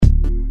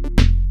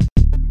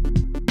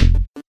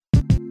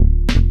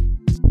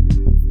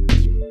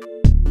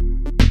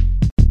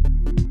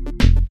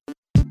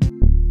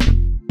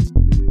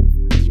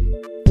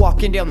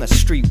walking down the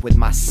street with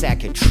my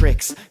sack of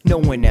tricks. No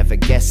one ever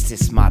guessed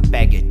it's my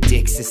bag of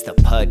dicks. It's the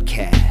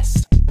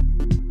Pudcast.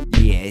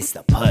 Yeah, it's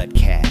the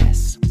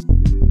Pudcast.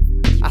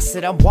 I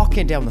said I'm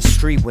walking down the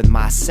street with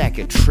my sack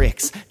of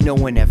tricks. No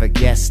one ever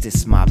guessed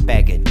it's my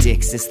bag of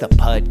dicks. It's the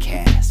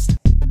Pudcast.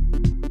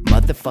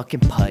 Motherfucking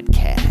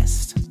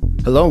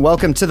Pudcast. Hello and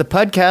welcome to the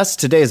Pudcast.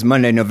 Today is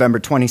Monday, November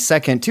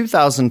 22nd,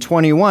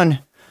 2021.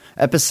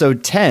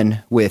 Episode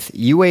 10 with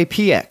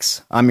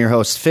UAPx. I'm your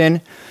host,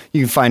 Finn.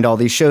 You can find all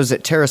these shows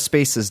at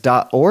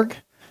terraspaces.org.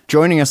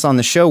 Joining us on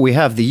the show, we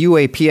have the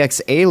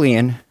UAPx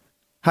Alien.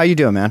 How you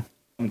doing, man?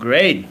 I'm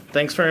great.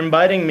 Thanks for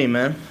inviting me,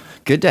 man.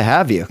 Good to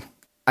have you.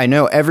 I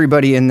know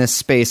everybody in this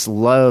space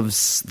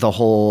loves the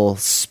whole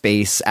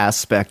space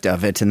aspect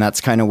of it, and that's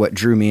kind of what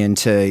drew me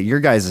into your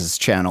guys'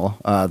 channel,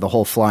 the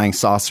whole flying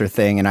saucer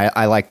thing, and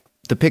I like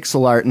the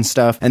pixel art and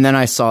stuff. And then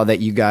I saw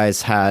that you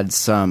guys had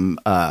some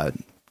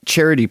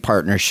charity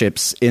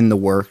partnerships in the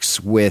works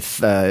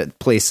with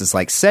places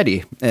like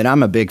SETI, and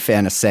I'm a big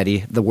fan of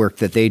SETI, the work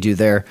that they do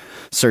there,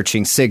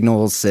 searching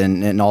signals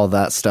and all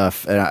that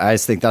stuff, and I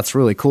just think that's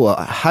really cool.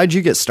 How'd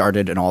you get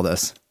started in all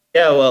this?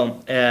 Yeah,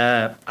 well,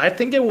 I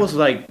think it was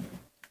like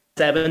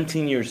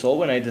 17 years old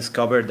when I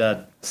discovered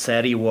that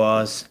SETI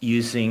was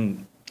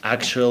using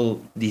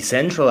actual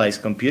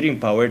decentralized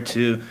computing power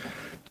to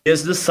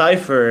just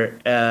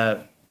decipher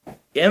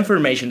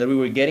information that we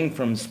were getting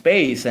from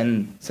space.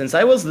 And since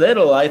I was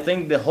little, I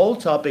think the whole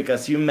topic,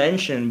 as you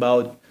mentioned,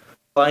 about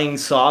flying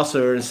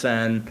saucers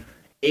and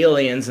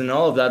aliens and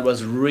all of that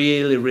was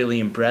really, really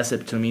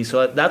impressive to me.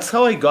 So that's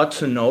how I got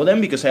to know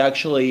them, because I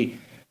actually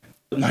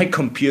put my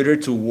computer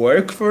to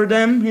work for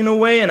them in a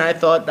way, and I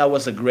thought that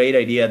was a great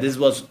idea. This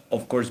was,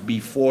 of course,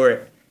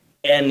 before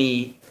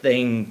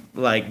anything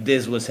like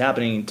this was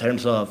happening in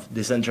terms of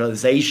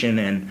decentralization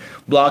and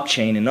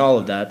blockchain and all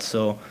of that.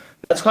 So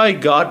that's how I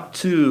got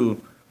to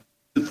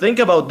think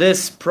about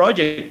this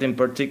project in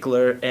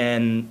particular,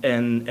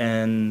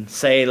 and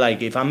say,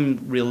 like, if I'm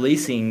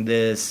releasing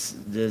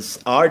this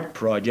art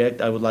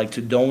project, I would like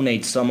to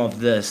donate some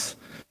of this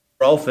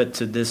profit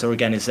to this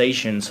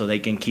organization so they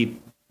can keep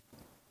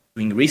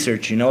doing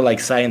research, like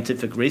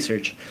scientific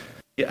research.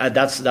 Yeah,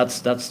 that's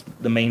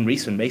the main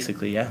reason,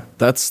 basically. Yeah,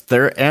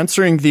 they're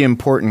answering the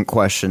important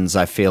questions.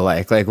 I feel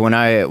like when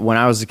I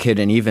was a kid,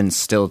 and even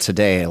still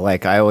today,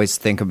 like, I always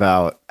think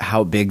about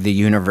how big the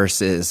universe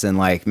is, and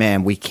like,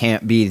 man, we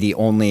can't be the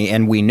only.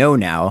 And we know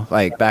now,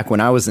 like, back when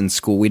I was in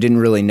school, we didn't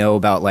really know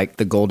about like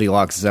the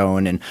Goldilocks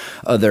zone and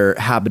other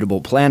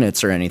habitable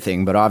planets or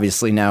anything. But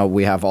obviously now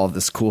we have all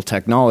this cool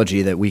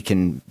technology that we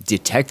can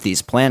detect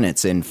these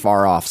planets in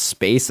far off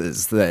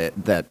spaces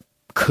that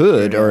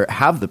could or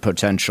have the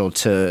potential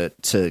to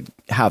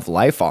have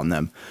life on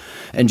them.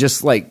 And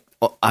just like,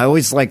 I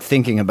always like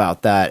thinking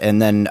about that. And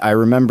then I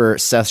remember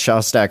Seth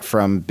Shostak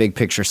from Big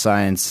Picture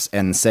Science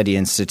and the SETI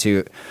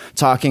Institute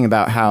talking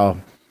about how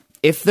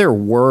if there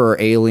were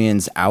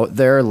aliens out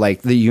there,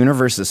 like, the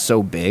universe is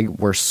so big,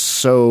 we're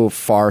so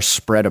far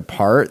spread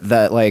apart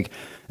that like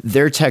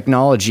their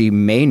technology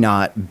may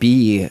not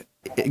be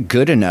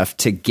good enough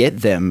to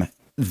get them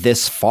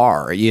this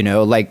far,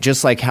 like,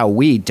 just like how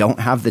we don't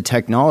have the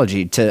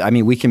technology to, I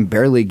mean, we can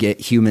barely get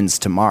humans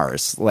to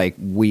Mars. Like,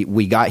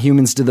 we got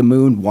humans to the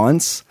moon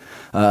once,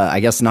 I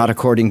guess not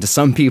according to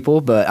some people,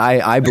 but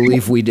I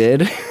believe we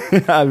did.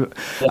 I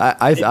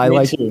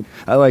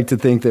like to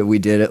think that we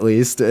did, at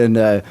least.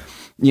 And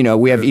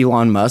we have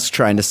Elon Musk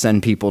trying to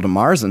send people to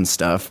Mars and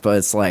stuff, but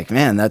it's like,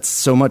 man, that's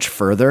so much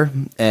further.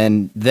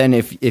 And then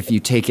if you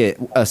take it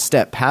a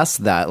step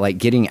past that, like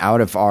getting out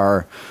of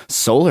our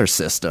solar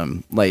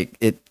system, like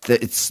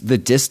it's the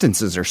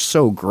distances are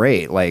so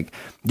great. Like,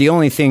 the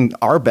only thing,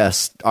 our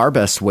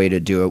best way to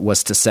do it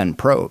was to send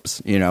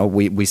probes.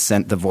 We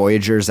sent the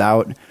Voyagers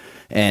out,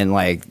 and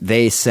like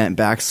they sent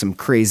back some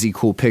crazy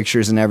cool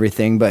pictures and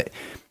everything, but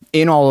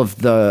in all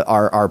of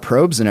our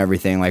probes and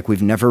everything, like,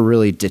 we've never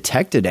really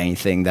detected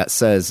anything that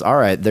says, all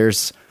right,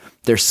 there's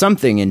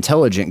something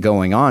intelligent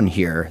going on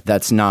here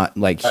that's not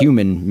like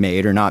human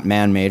made or not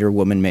man made or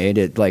woman made.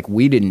 It, like,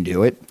 we didn't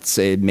do it.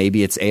 Say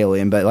maybe it's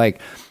alien, but like,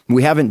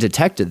 we haven't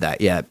detected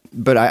that yet.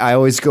 But I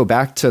always go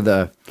back to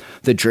the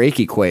Drake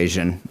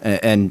equation,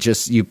 and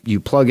just you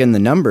plug in the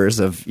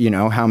numbers of,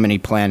 how many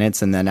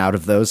planets, and then out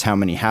of those, how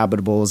many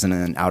habitables, and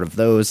then out of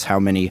those, how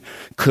many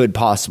could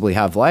possibly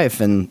have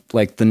life. And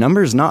like, the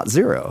number's not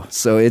zero.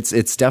 So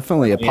it's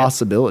definitely a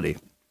possibility.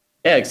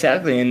 Yeah,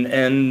 exactly.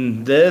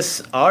 And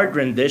this art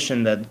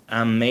rendition that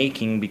I'm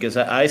making, because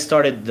I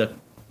started the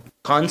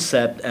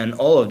concept and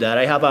all of that.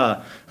 I have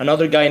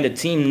another guy in the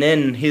team,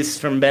 Nin. He's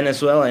from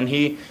Venezuela, and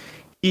he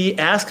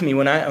asked me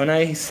when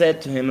I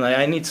said to him, like,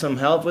 I need some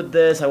help with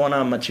this, I want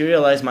to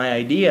materialize my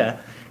idea.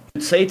 He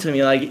would say to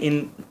me, like,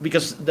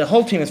 because the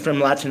whole team is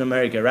from Latin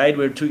America, right?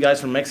 We're two guys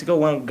from Mexico,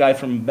 one guy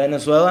from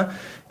Venezuela,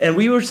 and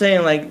we were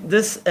saying like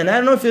this, and I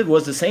don't know if it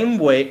was the same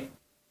way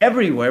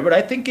everywhere, but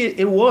I think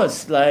it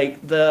was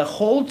like the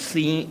whole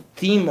theme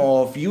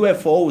of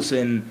UFOs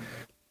in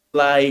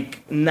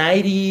like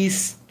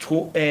 90s,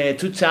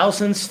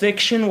 2000s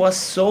fiction was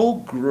so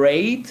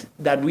great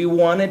that we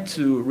wanted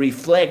to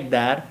reflect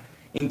that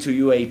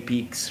into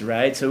UAPx,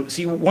 right? So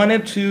she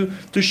wanted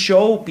to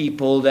show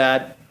people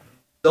that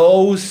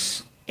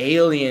those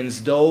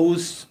aliens,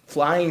 those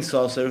flying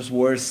saucers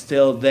were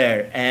still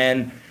there,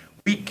 and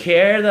we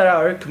care that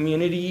our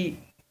community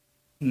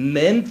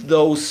mint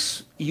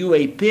those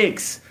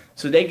UAPx,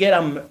 so they get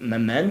a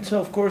memento,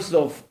 of course,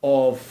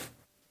 of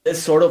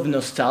this sort of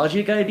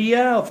nostalgic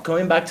idea of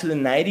going back to the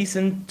 90s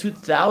and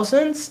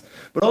 2000s,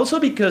 but also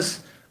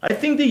because I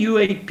think the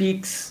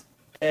UAPx,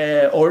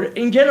 or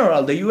in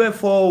general, the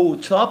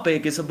UFO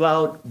topic is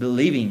about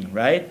believing,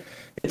 right?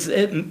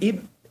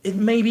 It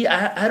may be,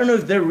 I don't know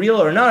if they're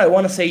real or not. I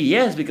want to say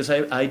yes, because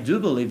I do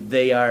believe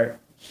they are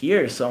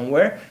here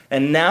somewhere.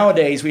 And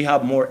nowadays we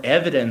have more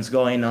evidence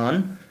going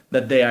on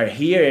that they are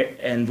here,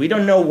 and we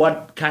don't know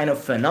what kind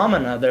of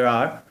phenomena there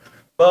are.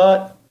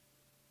 But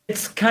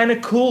it's kind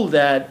of cool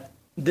that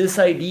this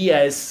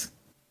idea is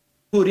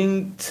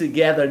putting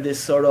together this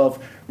sort of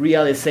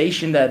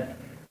realization that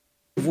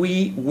if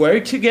we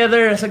work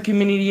together as a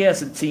community,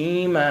 as a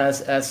team,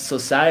 as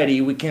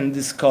society, we can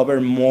discover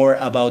more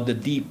about the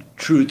deep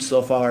truths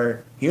of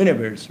our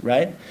universe,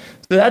 right?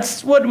 So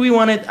that's what we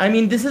wanted. I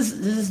mean, this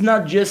is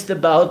not just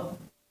about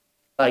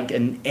like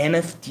an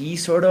NFT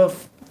sort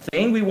of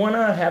thing. We want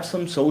to have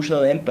some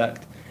social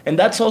impact, and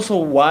that's also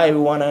why we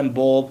want to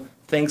involve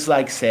things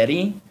like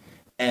SETI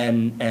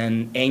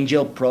and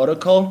Angel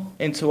Protocol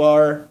into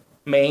our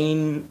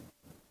main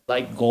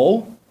like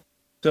goal.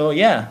 So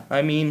yeah,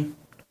 I mean,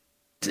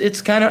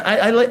 it's kind of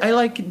I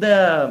like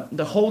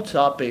the whole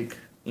topic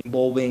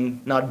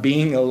involving not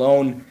being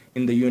alone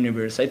in the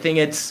universe. I think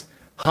it's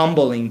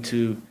humbling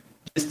to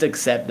just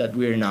accept that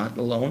we're not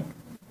alone.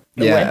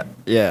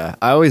 Yeah.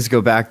 I always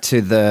go back to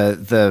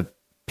the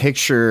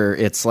picture.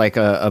 It's like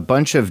a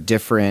bunch of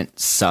different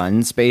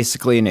suns,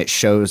 basically, and it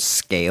shows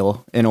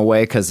scale in a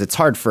way, because it's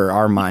hard for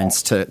our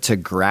minds to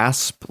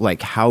grasp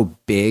like how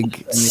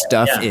big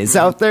stuff is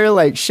out there.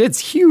 Like, shit's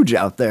huge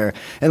out there,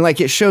 and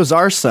like it shows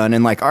our sun,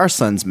 and like our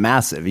sun's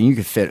massive, and you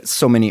could fit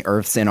so many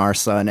Earths in our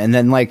sun. And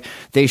then like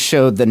they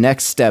showed the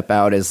next step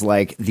out is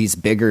like these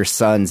bigger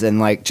suns, and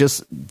like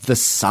just the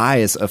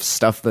size of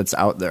stuff that's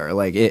out there.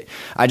 Like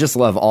I just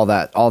love all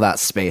that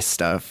space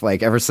stuff.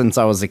 Like ever since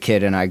I was a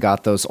kid and I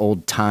got those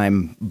old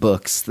time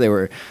books, they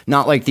were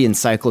not like the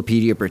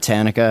Encyclopedia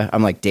Britannica.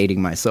 I'm like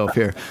dating myself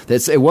here.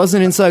 It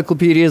wasn't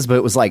encyclopedias, but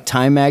it was like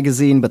Time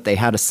magazine, but they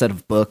had a set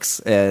of books,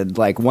 and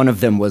like one of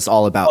them was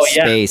all about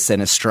space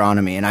and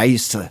astronomy. And I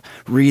used to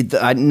read,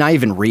 not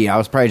even read, I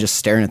was probably just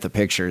staring at the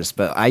pictures,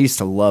 but I used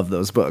to love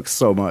those books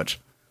so much.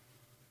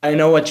 I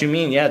know what you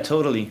mean. Yeah,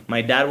 totally.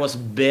 My dad was a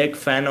big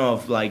fan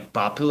of like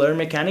Popular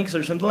Mechanics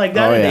or something like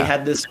that. Oh, and yeah. they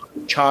had this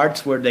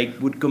charts where they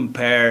would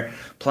compare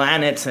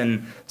planets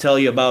and tell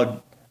you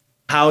about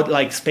how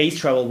like space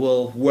travel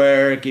will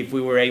work if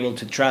we were able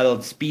to travel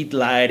at speed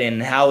light,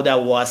 and how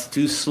that was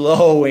too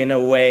slow in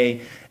a way,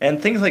 and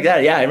things like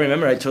that. Yeah, I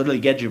remember. I totally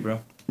get you, bro.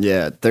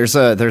 Yeah, there's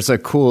a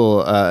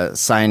cool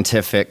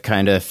scientific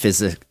kind of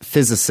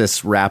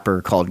physicist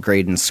rapper called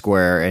Graydon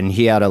Square, and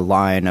he had a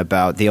line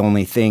about the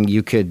only thing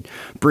you could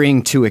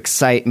bring to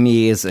excite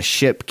me is a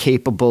ship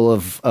capable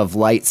of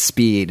light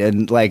speed.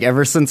 And like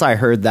ever since I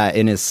heard that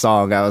in his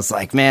song, I was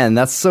like, man,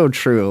 that's so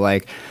true.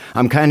 Like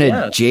I'm kind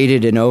of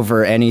jaded and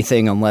over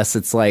anything unless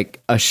it's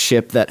like a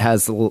ship that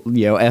has, you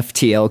know,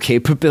 FTL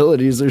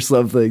capabilities or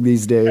something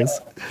these days.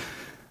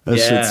 That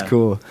shit's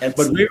cool.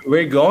 But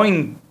we're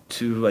going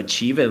to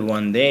achieve it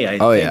one day. I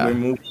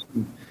think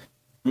we're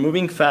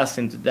moving fast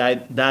into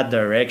that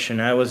direction.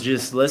 I was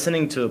just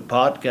listening to a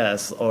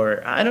podcast,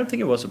 or I don't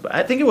think it was.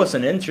 I think it was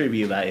an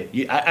interview by.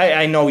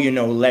 I know you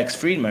know Lex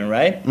Friedman,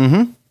 right?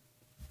 Mm-hmm.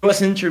 I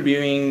was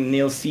interviewing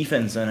Neil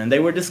Stephenson, and they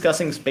were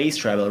discussing space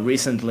travel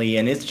recently,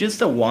 and it's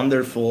just a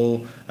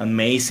wonderful,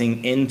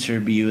 amazing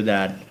interview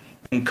that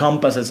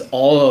encompasses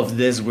all of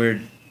this we're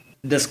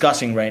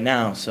discussing right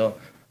now. So.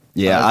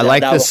 Yeah, I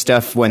like this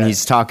stuff when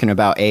he's talking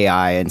about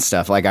AI and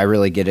stuff. Like, I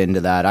really get into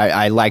that.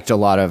 I liked a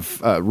lot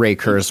of Ray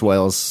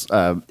Kurzweil's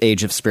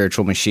Age of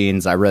Spiritual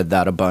Machines. I read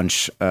that a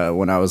bunch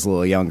when I was a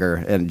little younger.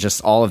 And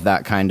just all of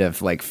that kind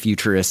of, like,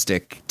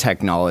 futuristic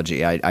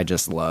technology I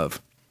just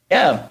love.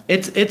 Yeah,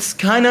 it's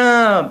kind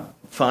of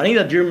funny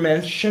that you're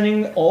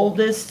mentioning all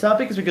these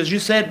topics, because you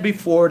said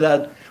before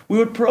that we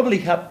would probably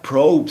have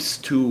probes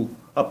to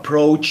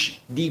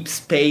approach deep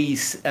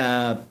space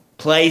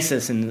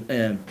places,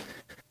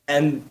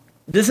 and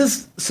this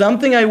is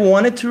something I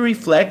wanted to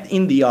reflect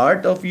in the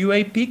art of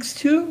UAPx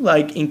too,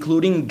 like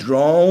including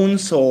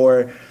drones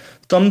or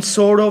some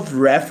sort of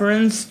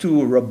reference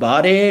to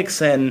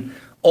robotics and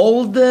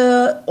all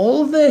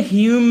the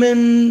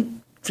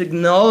human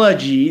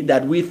technology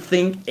that we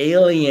think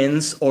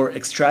aliens or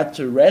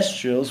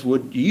extraterrestrials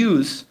would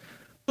use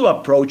to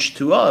approach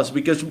to us,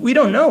 because we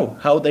don't know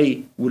how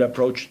they would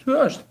approach to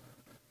us.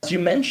 As you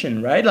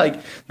mentioned, right? Like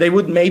they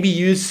would maybe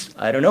use,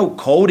 I don't know,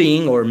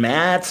 coding or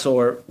maths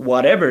or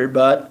whatever,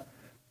 but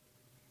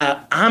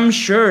I'm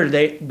sure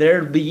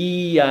there'd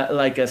be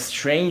like a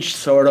strange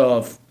sort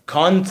of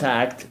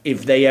contact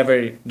if they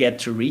ever get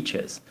to reach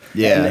us.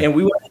 Yeah. And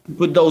we want to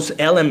put those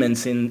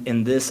elements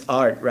in this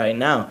art right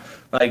now.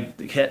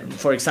 Like,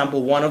 for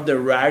example, one of the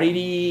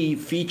rarity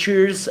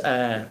features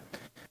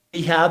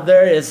we have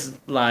there is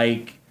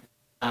like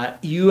a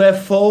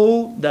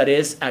UFO that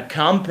is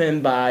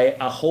accompanied by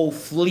a whole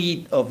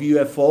fleet of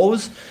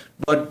UFOs,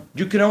 but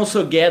you can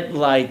also get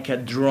like a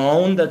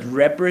drone that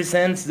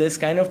represents this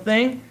kind of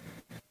thing.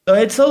 So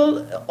it's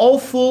all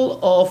full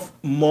of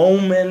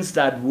moments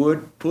that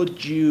would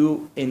put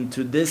you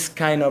into this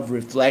kind of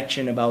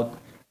reflection about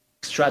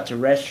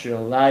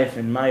extraterrestrial life,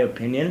 in my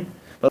opinion.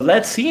 But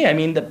let's see. I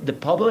mean, the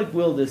public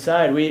will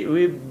decide.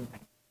 We've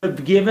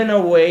given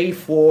away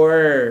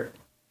for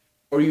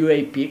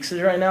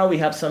UAPx right now. We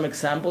have some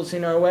examples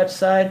in our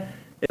website.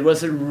 It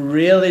was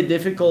really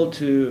difficult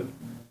to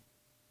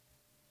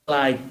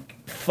like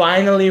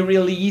finally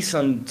release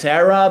on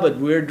Terra, but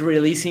we're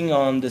releasing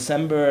on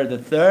December the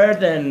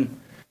 3rd,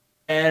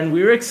 and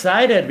we're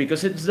excited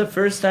because it's the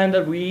first time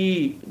that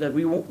we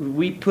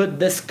put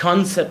this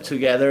concept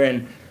together,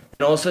 and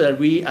also that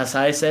we, as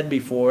I said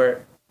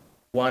before,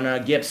 want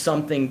to give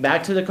something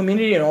back to the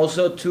community and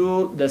also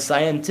to the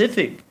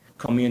scientific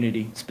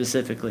community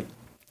specifically.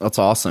 That's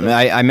awesome.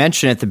 I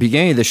mentioned at the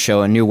beginning of the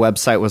show a new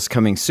website was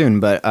coming soon,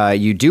 but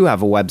you do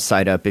have a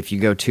website up if you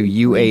go to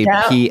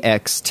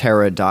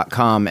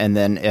UAPxTerra.com, and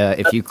then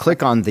if you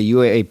click on the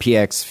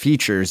UAPx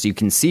features, you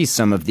can see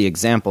some of the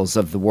examples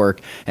of the work,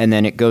 and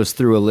then it goes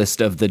through a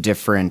list of the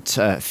different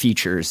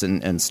features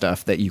and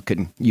stuff that you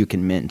can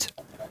mint.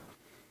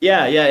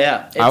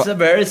 Yeah. It's a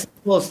very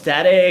simple,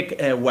 static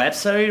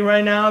website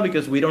right now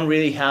because we don't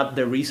really have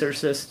the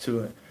resources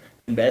to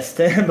invest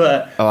in.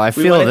 But I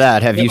feel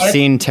that. Have you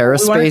seen Terra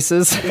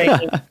Spaces?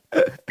 But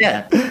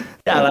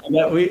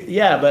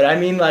I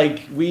mean,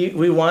 like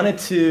we wanted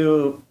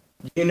to,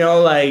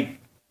 like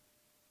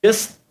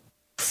just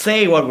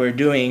say what we're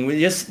doing. We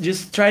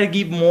just try to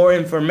give more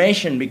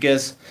information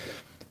because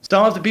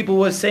some of the people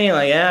were saying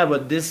like,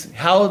 but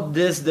how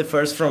this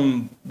differs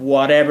from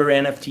whatever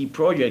NFT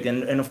project,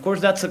 and of course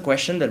that's a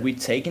question that we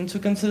take into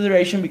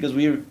consideration because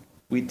we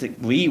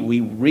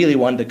really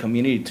want the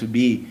community to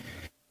be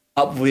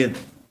up with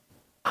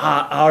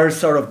our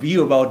sort of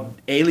view about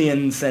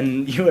aliens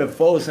and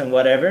UFOs and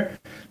whatever.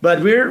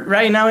 But we're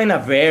right now in a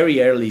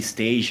very early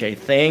stage, I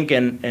think,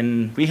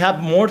 and we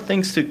have more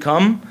things to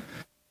come,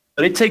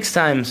 but it takes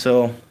time.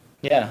 So.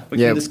 Yeah, we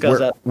can discuss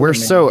that. We're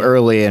so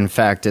early, in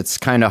fact, it's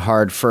kind of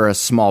hard for a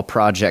small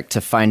project to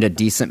find a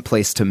decent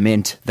place to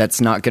mint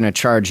that's not going to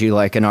charge you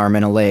like an arm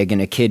and a leg and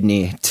a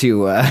kidney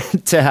to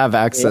have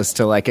access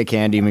to like a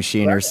candy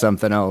machine or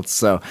something else.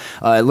 So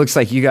it looks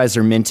like you guys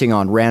are minting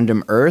on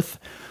Random Earth.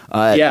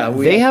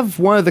 They have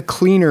one of the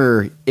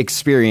cleaner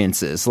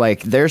experiences.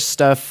 Like their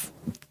stuff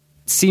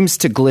seems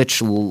to glitch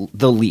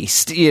the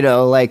least,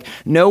 like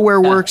Nowhere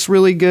works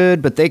really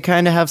good, but they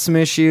kind of have some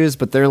issues,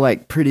 but they're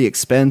like pretty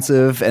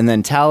expensive. And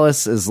then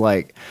Talus is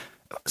like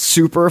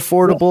super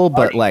affordable,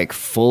 but like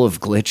full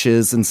of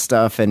glitches and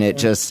stuff. And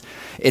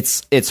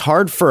it's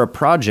hard for a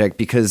project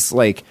because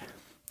like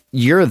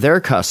you're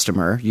their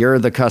customer, you're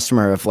the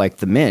customer of like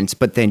the mint,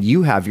 but then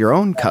you have your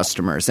own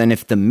customers. And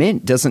if the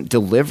mint doesn't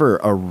deliver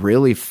a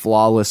really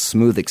flawless,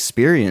 smooth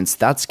experience,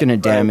 that's going to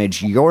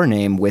damage your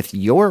name with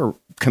your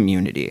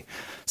community.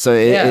 So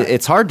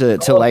it's hard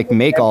to like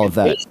make all of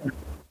that.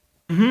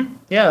 Mm-hmm.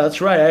 Yeah, that's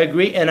right. I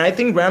agree. And I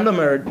think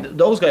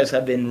those guys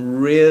have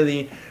been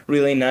really,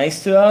 really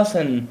nice to us.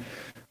 And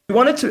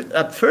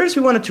at first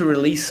we wanted to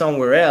release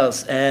somewhere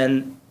else.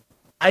 And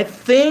I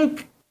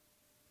think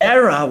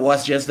Era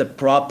was just the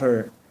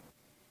proper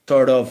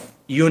sort of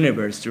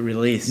universe to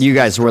release. You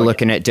guys were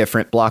looking at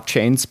different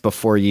blockchains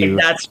before you...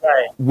 That's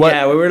right.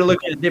 Yeah, we were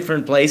looking at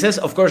different places.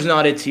 Of course,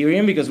 not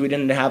Ethereum because we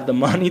didn't have the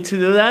money to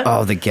do that.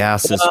 Oh, the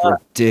gas is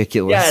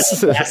ridiculous. Yeah,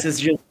 the gas is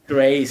just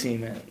crazy,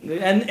 man.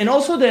 And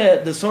also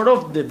the sort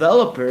of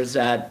developers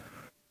that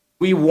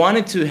we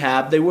wanted to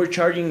have, they were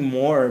charging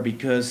more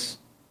because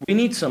we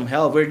need some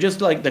help. We're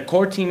just like, the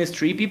core team is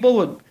 3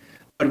 people,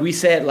 but we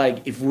said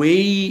like, if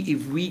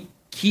we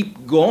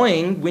keep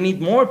going, we need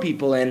more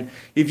people. And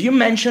if you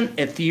mention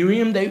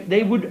Ethereum,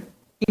 they would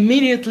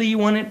immediately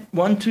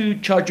want to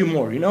charge you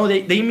more.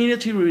 They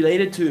immediately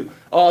related to,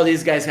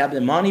 these guys have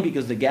the money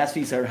because the gas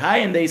fees are high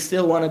and they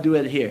still want to do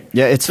it here.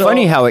 Yeah, it's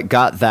funny how it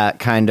got that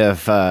kind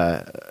of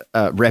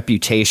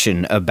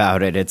reputation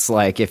about it. It's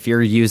like, if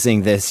you're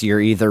using this,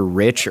 you're either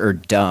rich or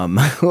dumb.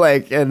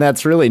 And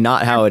that's really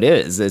not how it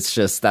is. It's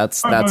just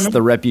that's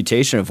the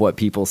reputation of what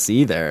people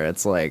see there.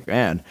 It's like,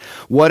 man,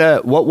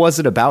 what was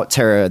it about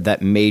Terra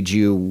that made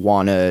you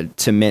want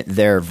to mint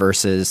there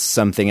versus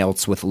something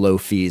else with low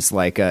fees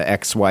like a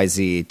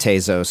XYZ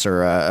Tezos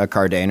or a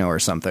Cardano or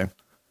something?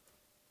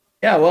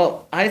 Yeah,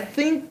 well, I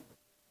think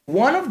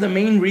one of the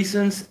main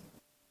reasons,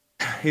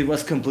 it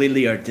was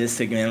completely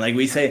artistic, man. Like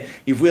we say,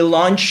 if we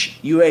launch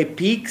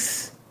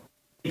UAPx,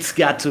 it's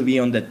got to be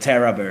on the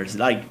Terraverse.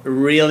 Like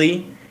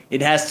really,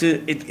 it has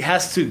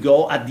to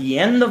go at the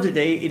end of the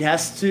day. It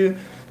has to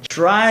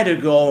try to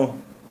go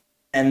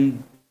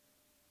and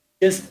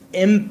just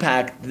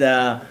impact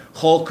the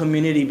whole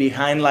community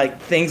behind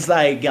like things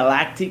like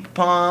galactic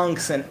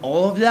punks and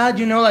all of that,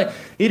 like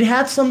it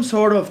had some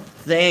sort of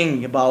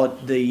thing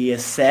about the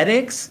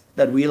aesthetics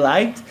that we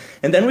liked.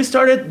 And then we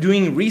started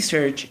doing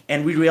research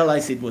and we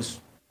realized it was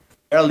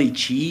fairly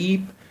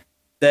cheap.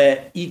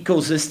 The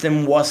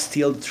ecosystem was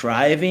still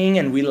thriving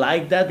and we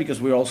liked that because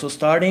we're also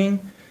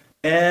starting.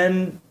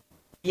 And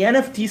the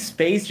NFT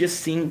space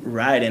just seemed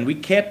right and we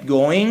kept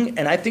going.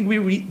 And I think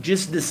we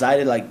just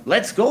decided like,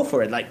 let's go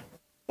for it. Like,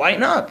 why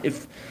not?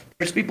 If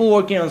there's people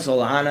working on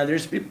Solana,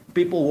 there's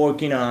people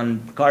working on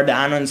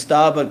Cardano and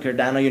stuff, but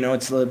Cardano,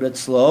 it's a little bit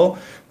slow.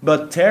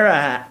 But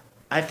Terra,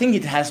 I think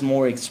it has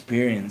more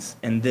experience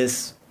in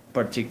this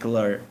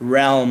particular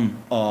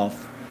realm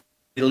of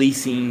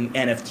releasing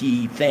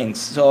NFT things.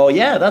 So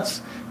yeah,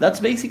 that's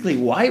basically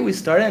why we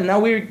started. And now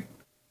we're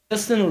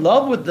just in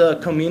love with the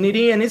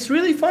community, and it's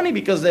really funny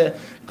because the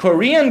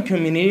Korean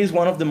community is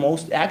one of the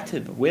most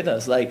active with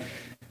us. Like,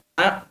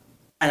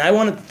 and I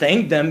want to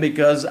thank them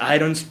because I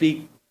don't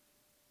speak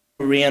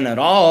Korean at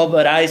all,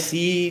 but I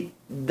see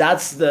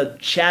that's the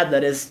chat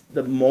that is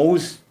the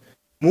most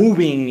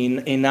moving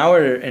in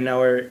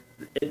our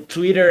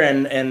Twitter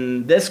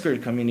and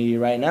Discord community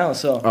right now.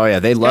 So oh yeah,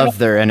 they love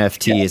their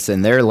NFTs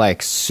and they're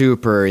like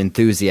super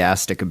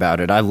enthusiastic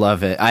about it. I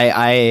love it.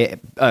 I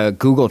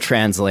Google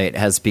Translate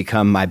has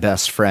become my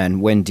best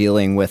friend when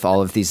dealing with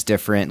all of these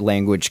different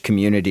language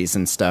communities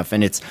and stuff,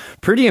 and it's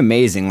pretty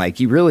amazing. Like,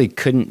 you really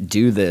couldn't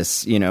do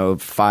this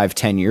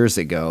 5-10 years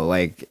ago,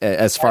 like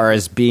as far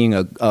as being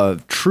a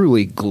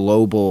truly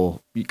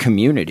global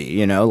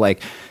community,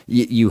 like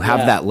you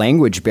have that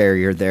language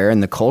barrier there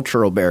and the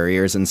cultural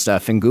barriers and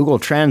stuff. And Google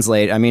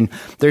Translate, I mean,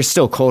 there's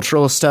still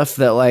cultural stuff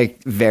that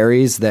like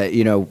varies that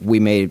we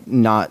may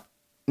not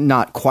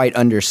quite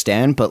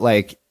understand, but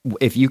like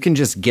if you can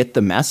just get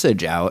the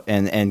message out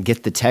and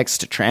get the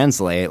text to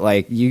translate,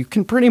 like you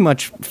can pretty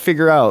much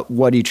figure out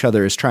what each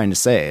other is trying to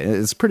say.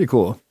 It's pretty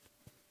cool.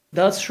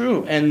 That's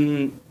true.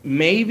 And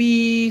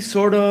maybe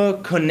sort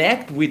of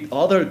connect with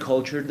other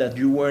culture that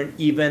you weren't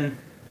even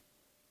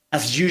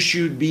as you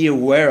should be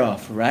aware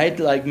of, right?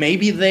 Like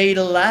maybe they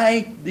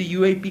like the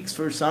UAPx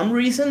for some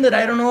reason that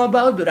I don't know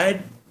about, but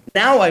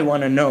now I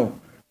want to know.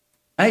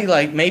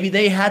 Like maybe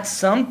they had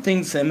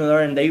something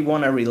similar and they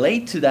want to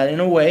relate to that in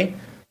a way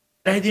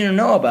that I didn't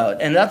know about.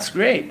 And that's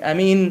great. I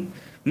mean,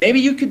 maybe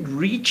you could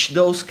reach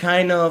those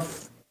kind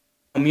of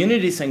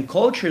communities and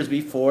cultures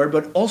before,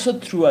 but also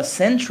through a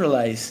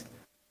centralized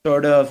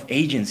sort of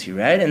agency,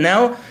 right? And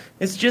now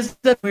it's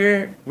just that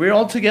we're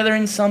all together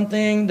in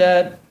something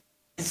that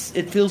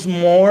it feels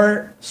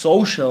more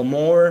social,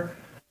 more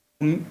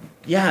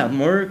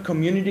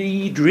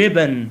community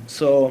driven.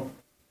 So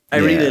I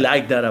really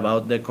like that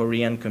about the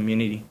Korean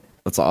community.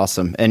 That's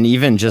awesome. And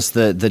even just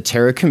the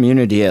Terra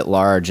community at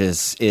large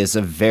is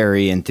a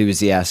very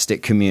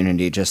enthusiastic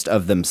community just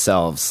of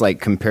themselves. Like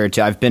compared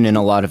to, I've been in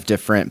a lot of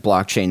different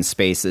blockchain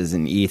spaces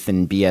and ETH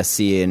and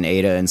BSC and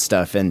ADA and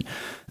stuff. And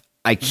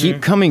I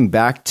keep coming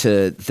back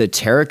to the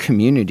Terra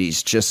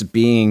communities just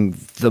being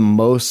the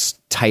most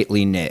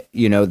tightly knit.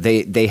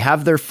 They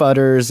have their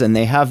fudders and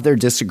they have their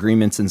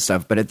disagreements and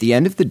stuff, but at the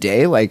end of the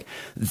day, like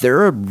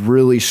they're a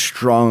really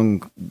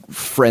strong,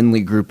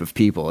 friendly group of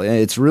people.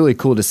 It's really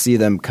cool to see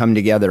them come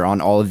together on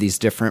all of these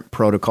different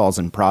protocols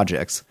and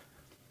projects.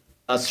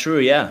 That's true,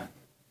 yeah.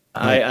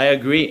 I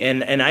agree.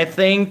 And I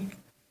think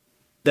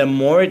the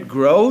more it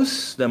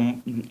grows,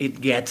 it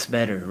gets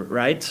better,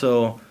 right?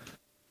 So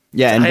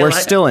yeah, and we're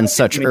still in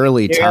such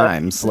early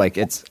times. Like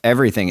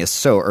everything is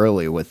so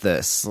early with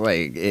this.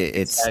 Like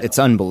it's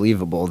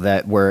unbelievable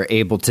that we're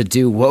able to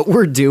do what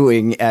we're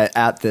doing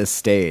at this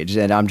stage.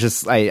 And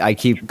I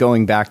keep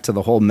going back to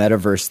the whole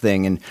metaverse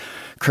thing and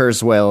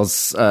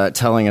Kurzweil's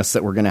telling us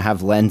that we're going to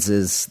have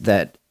lenses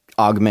that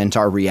augment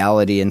our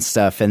reality and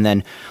stuff. And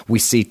then we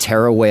see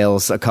Terra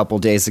whales a couple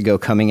days ago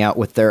coming out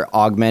with their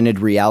augmented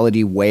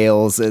reality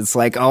whales. It's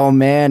like, oh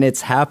man, it's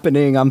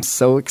happening. I'm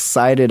so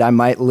excited. I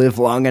might live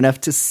long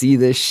enough to see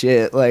this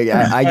shit. Like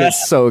I get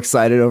so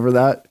excited over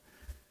that.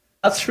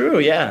 That's true.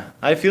 Yeah.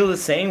 I feel the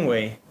same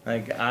way.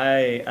 Like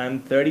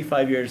I'm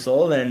 35 years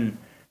old and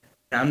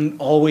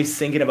I'm always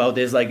thinking about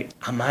this, like,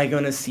 am I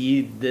going to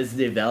see these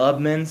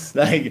developments?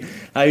 Like,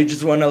 I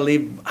just want to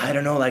live, I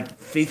don't know, like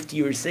 50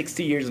 or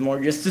 60 years more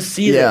just to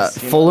see this.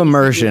 Yeah, full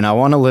immersion. I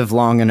want to live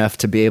long enough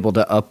to be able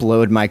to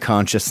upload my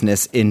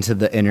consciousness into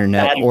the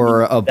internet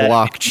or a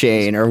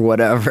blockchain or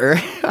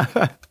whatever.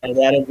 And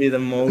that'd be the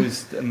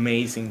most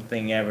amazing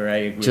thing ever, I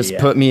agree. Just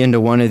put me into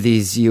one of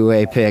these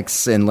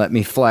UAPx and let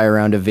me fly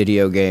around a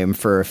video game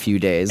for a few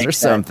days or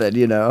something,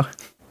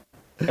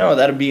 No,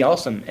 that'd be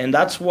awesome. And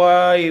that's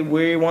why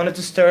we wanted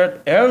to start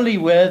early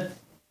with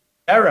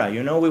Terra.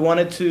 We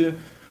wanted to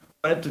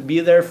be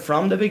there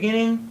from the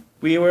beginning.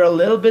 We were a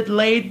little bit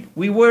late.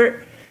 We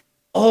were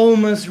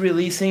almost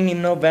releasing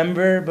in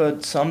November,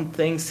 but some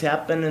things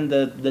happened and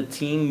the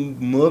team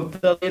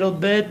moved a little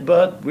bit.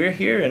 But we're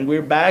here and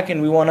we're back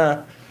and we want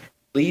to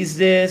release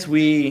this.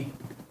 We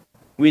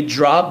we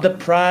dropped the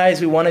price.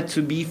 We wanted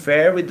to be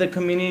fair with the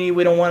community.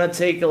 We don't want to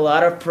take a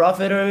lot of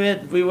profit of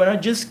it. We want to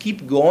just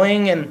keep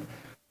going and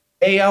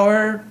pay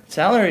our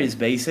salaries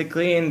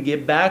basically and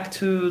give back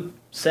to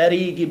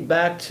SETI, give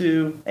back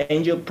to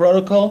Angel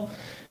Protocol.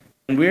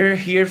 And we're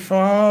here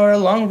for a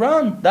long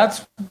run.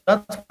 That's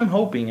what I'm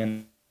hoping,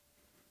 and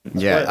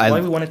that's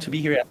why we wanted to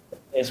be here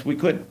as we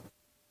could.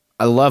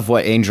 I love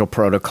what Angel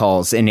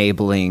Protocol's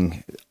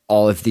enabling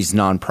all of these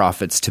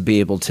nonprofits to be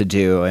able to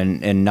do,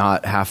 and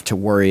not have to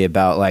worry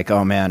about like,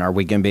 oh man, are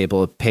we going to be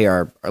able to pay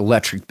our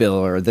electric bill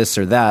or this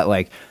or that?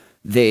 Like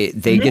they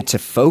get to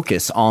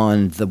focus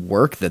on the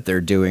work that they're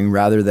doing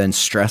rather than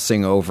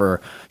stressing over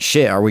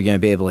shit. Are we going to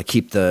be able to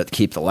keep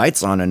the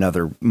lights on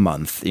another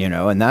month? You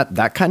know, and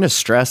that kind of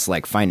stress,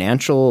 like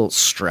financial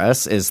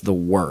stress, is the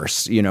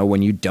worst. You know,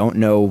 when you don't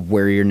know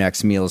where your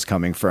next meal is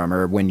coming from,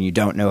 or when you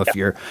don't know if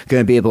you're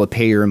going to be able to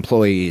pay your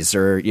employees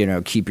or, you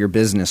know, keep your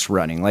business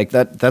running, like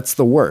that's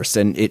the worst.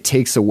 And it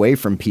takes away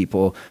from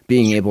people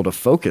being able to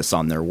focus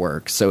on their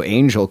work. So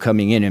Angel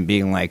coming in and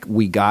being like,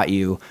 we got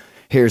you.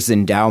 Here's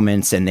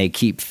endowments, and they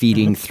keep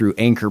feeding through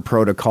Anchor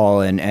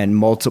Protocol and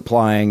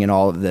multiplying and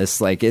all of this.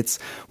 Like, it's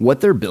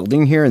what they're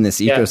building here in this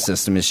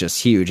ecosystem is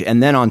just huge.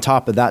 And then on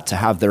top of that, to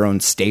have their own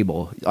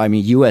stable. I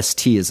mean,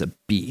 UST is a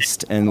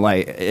beast, and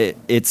like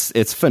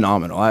it's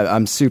phenomenal.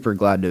 I'm super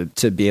glad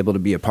to be able to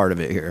be a part of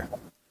it here.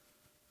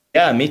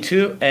 Yeah, me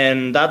too.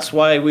 And that's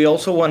why we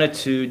also wanted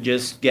to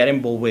just get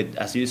involved with,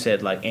 as you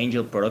said, like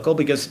Angel Protocol,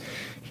 because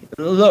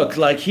look,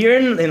 like here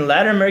in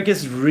Latin America,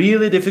 it's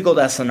really difficult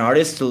as an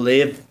artist to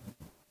live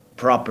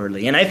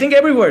properly, and I think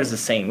everywhere is the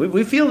same.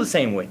 We feel the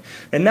same way.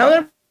 And now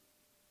that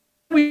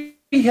we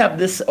have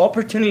this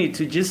opportunity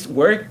to just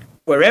work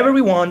wherever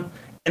we want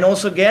and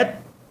also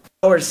get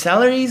our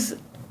salaries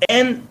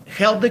and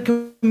help the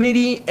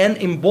community and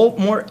involve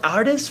more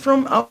artists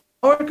from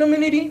our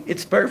community,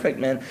 it's perfect,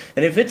 man.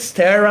 And if it's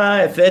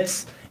Terra, if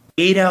it's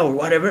Ada or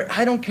whatever,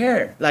 I don't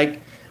care.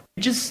 Like,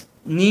 we just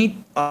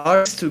need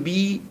artists to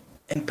be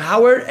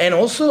empowered and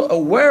also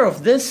aware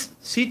of this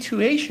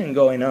situation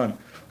going on.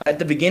 At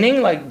the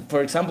beginning, like,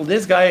 for example,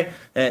 this guy,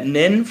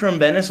 Nin from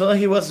Venezuela,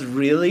 he was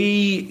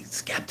really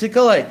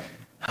skeptical. Like,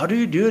 how do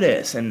you do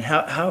this? And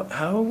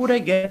how would I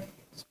get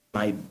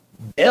my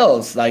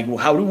bills? Like,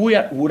 how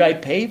would I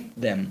pay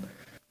them?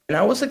 And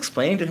I was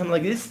explaining to him,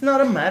 like, it's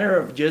not a matter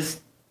of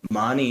just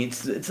money.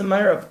 It's a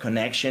matter of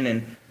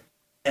connection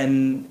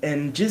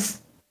and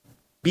just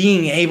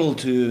being able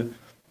to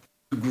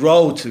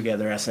grow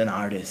together as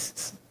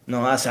artists.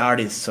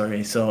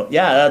 Sorry. So,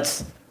 yeah,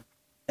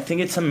 I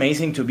think it's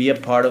amazing to be a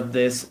part of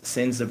this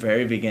since the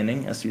very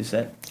beginning, as you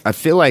said. I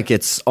feel like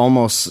it's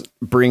almost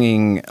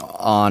bringing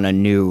on a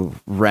new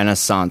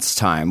renaissance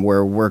time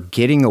where we're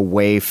getting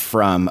away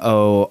from,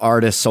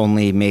 artists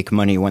only make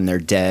money when they're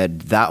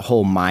dead. That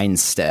whole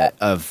mindset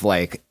of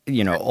like,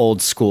 you know,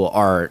 old school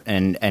art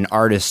and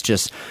artists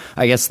just,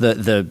 I guess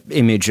the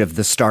image of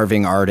the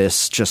starving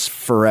artist just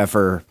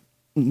forever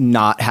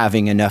not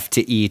having enough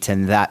to eat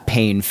and that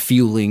pain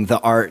fueling the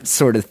art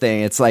sort of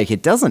thing. It's like,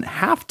 it doesn't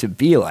have to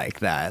be like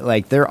that.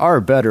 Like, there are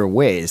better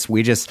ways.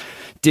 We just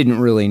didn't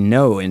really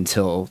know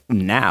until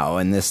now.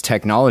 And this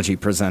technology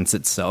presents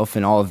itself,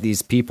 and all of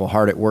these people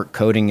hard at work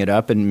coding it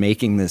up and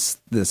making this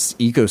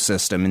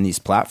ecosystem and these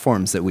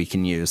platforms that we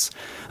can use.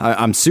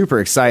 I'm super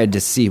excited to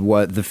see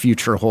what the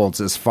future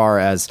holds as far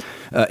as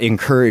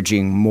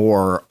encouraging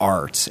more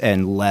art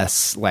and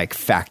less like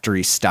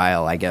factory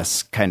style, I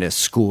guess, kind of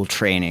school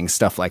training,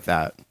 stuff like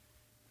that.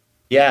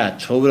 Yeah,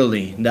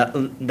 totally.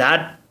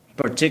 That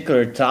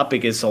particular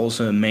topic is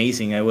also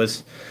amazing.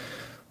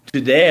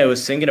 Today I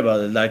was thinking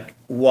about it, like,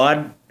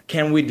 what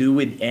can we do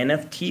with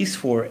NFTs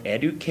for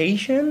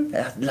education?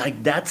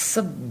 Like, that's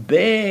a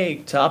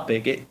big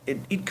topic.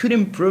 It could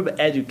improve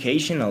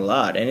education a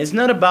lot. And it's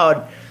not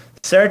about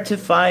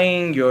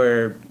certifying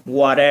your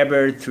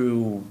whatever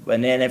through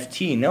an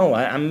NFT. No,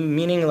 I'm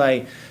meaning,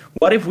 like,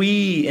 what if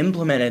we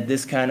implemented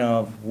this kind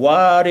of,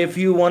 what if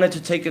you wanted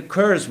to take a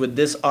course with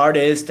this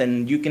artist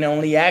and you can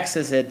only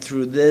access it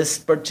through this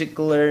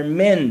particular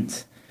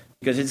mint?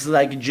 Because it's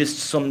like just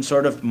some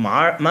sort of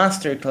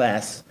master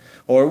class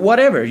or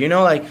whatever, you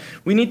know, like,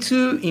 we need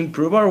to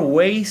improve our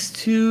ways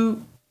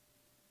to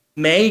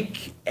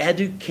make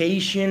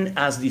education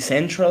as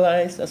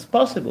decentralized as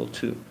possible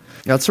too.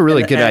 That's a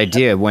really good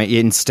idea. When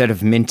instead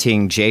of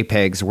minting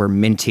JPEGs, we're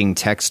minting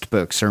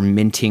textbooks or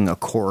minting a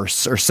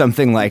course or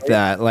something like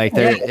that. Like,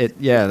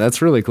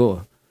 that's really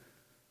cool.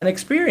 An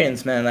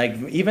experience, man, like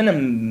even a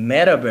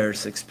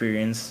metaverse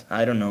experience.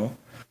 I don't know.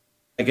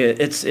 Like,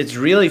 it's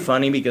really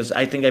funny because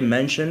I think I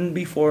mentioned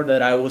before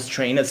that I was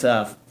trained as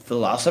a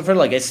philosopher.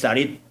 Like, I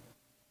studied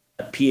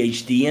a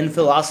PhD in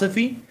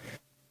philosophy,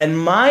 and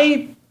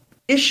my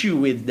issue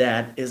with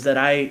that is that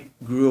I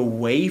grew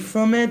away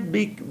from it,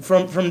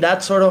 from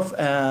that sort of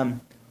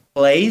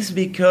place,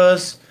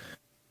 because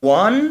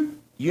one,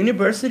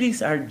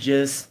 universities are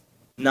just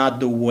not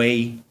the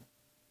way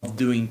of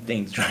doing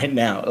things right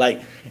now.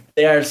 Like,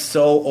 they are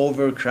so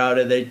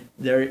overcrowded.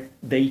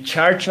 They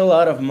charge a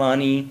lot of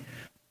money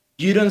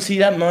you don't see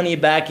that money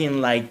back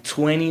in like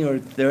 20 or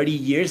 30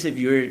 years if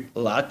you're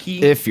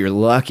lucky. If you're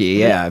lucky,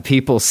 yeah.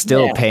 People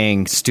still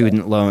paying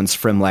student loans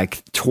from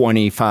like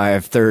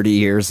 25, 30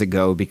 years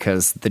ago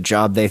because the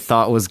job they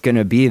thought was going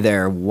to be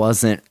there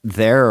wasn't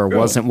there or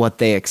wasn't what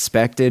they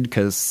expected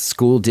because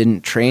school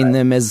didn't train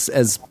them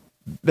as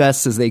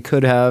best as they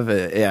could have.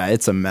 Yeah,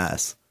 it's a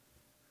mess.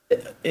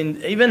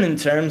 Even in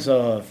terms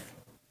of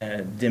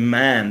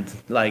demand,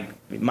 like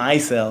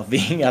myself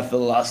being a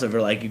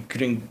philosopher, like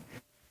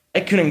I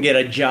couldn't get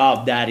a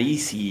job that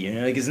easy, you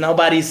know, because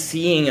nobody's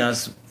seeing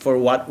us for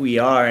what we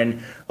are.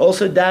 And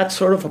also that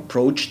sort of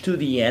approach to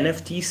the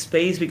NFT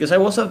space, because I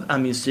was a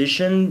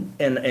musician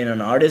and an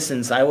artist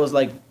since I was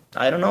like,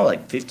 I don't know,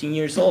 like 15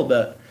 years old.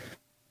 But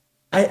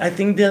I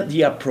think that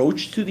the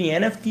approach to the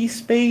NFT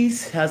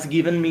space has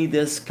given me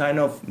this kind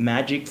of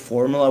magic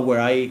formula where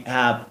I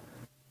have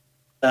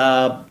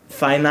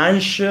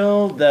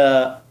financial,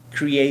 the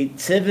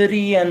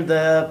creativity, and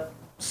the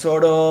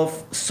sort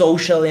of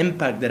social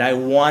impact that I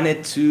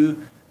wanted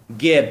to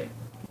give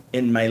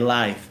in my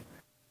life.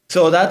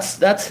 So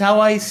that's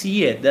how I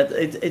see it. That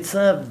it's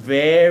a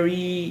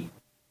very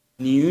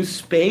new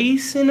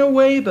space in a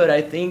way, but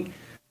I think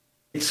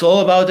it's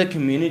all about the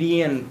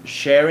community and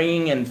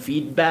sharing and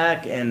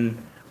feedback, and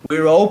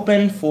we're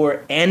open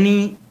for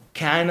any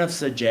kind of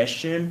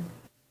suggestion.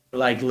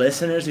 Like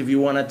listeners, if you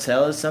want to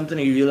tell us something,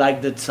 if you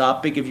like the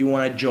topic, if you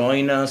want to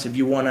join us, if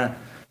you want to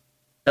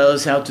tell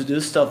us how to do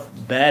stuff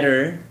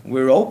better,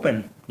 we're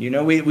open. You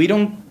know, we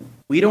don't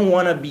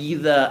want to be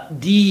the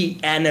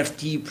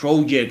NFT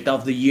project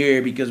of the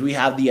year because we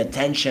have the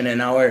attention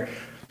and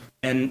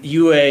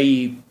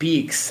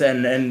UAPx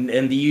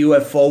and the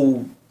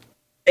UFO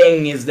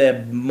thing is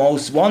the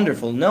most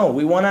wonderful. No,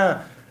 we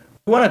wanna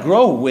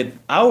grow with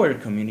our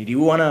community.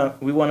 We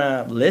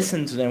wanna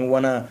listen to them. We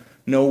wanna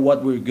know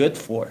what we're good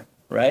for,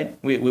 right?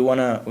 We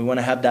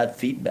wanna have that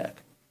feedback.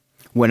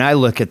 When I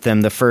look at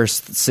them, the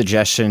first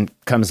suggestion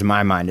comes to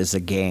my mind is a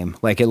game.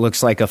 Like, it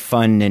looks like a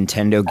fun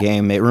Nintendo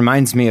game. It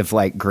reminds me of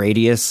like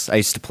Gradius. I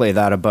used to play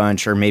that a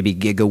bunch, or maybe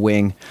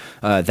Gigawing.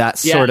 That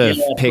sort of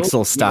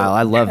pixel style.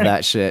 I love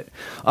that shit.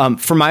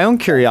 For my own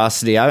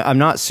curiosity, I'm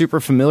not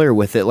super familiar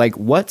with it. Like,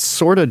 what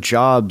sort of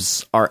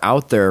jobs are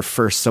out there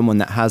for someone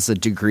that has a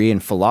degree in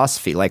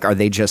philosophy? Like, are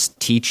they just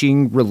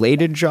teaching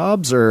related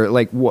jobs, or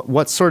like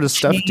what sort of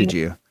stuff did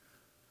you?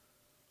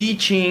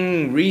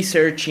 Teaching,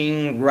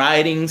 researching,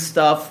 writing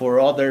stuff for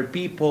other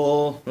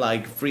people,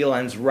 like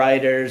freelance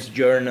writers,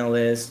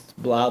 journalists,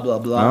 blah, blah,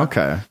 blah.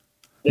 Okay.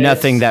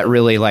 Nothing that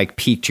really like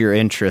piqued your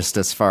interest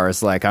as far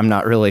as like, I'm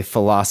not really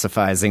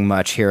philosophizing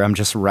much here. I'm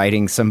just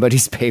writing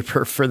somebody's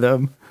paper for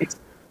them.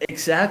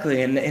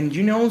 Exactly. And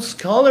you know,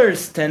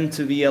 scholars tend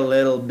to be a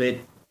little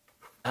bit,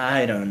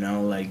 I don't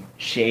know, like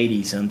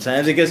shady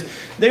sometimes, because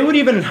they would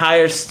even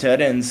hire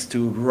students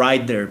to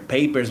write their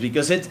papers,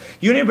 because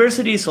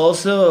universities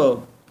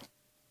also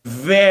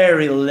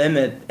very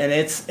limited, and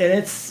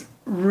it's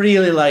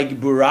really like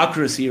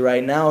bureaucracy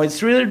right now.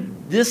 It's really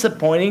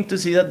disappointing to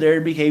see that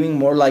they're behaving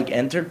more like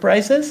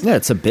enterprises. Yeah,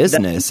 it's a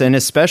business. And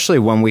especially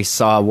when we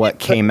saw what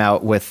came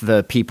out with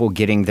the people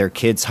getting their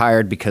kids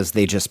hired because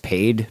they just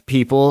paid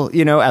people,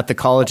 you know, at the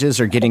colleges,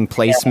 or getting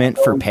placement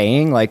for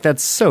paying. Like,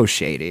 that's so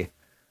shady.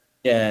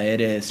 Yeah,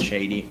 it is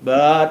shady.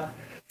 But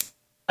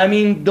I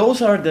mean,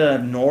 those are the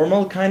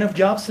normal kind of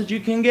jobs that you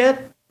can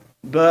get.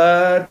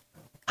 But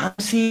I'm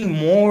seeing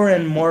more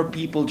and more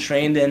people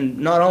trained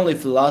in not only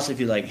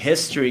philosophy, like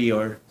history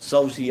or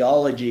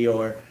sociology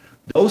or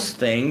those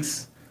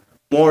things,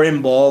 more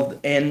involved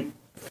in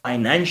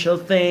financial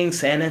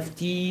things,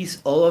 NFTs,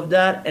 all of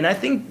that. And I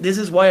think this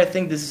is why I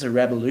think this is a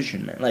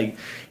revolution, man. Like,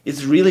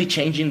 it's really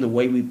changing the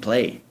way we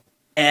play.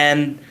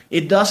 And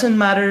it doesn't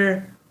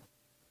matter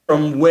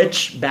from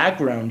which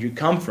background you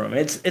come from.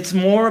 It's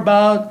more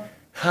about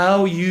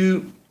how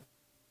you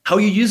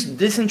use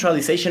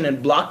decentralization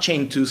and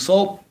blockchain to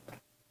solve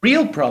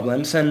real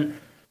problems, and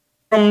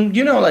from,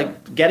 you know,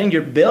 like getting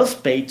your bills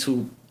paid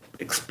to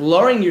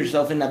exploring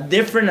yourself in a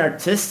different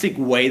artistic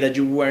way that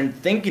you weren't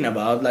thinking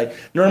about. Like,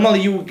 normally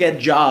you would get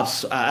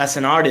jobs as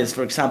an artist.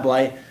 For example,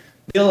 I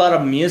did a lot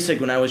of music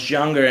when I was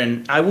younger,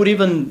 and I would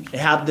even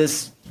have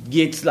this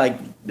gigs like,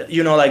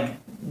 you know, like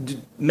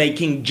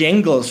making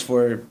jingles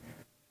for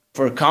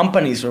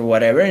companies or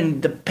whatever,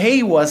 and the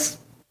pay was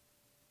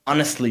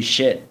honestly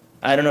shit.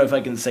 I don't know if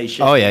I can say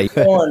shit. Oh yeah,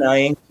 so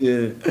annoying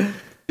to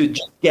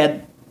just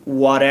get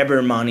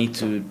whatever money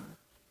to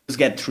just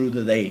get through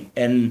the day.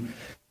 And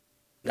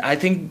I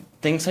think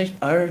things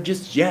are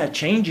just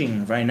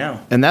changing right now.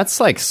 And that's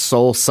like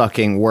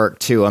soul-sucking work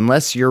too,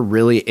 unless you're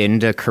really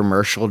into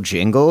commercial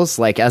jingles.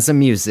 Like, as a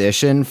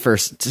musician,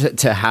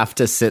 to have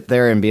to sit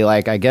there and be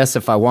like, I guess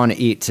if I want to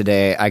eat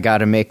today, I got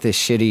to make this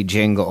shitty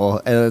jingle.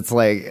 And it's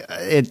like,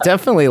 it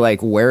definitely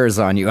like wears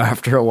on you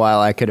after a while,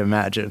 I could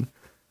imagine.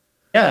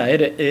 Yeah,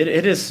 it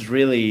is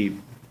really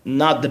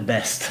not the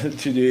best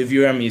to do if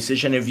you're a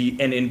musician, if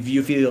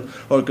you feel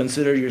or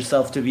consider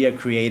yourself to be a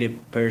creative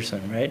person,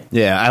 right?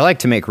 Yeah, I like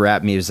to make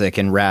rap music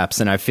and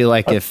raps, and I feel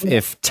like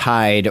if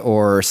Tide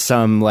or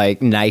some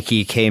like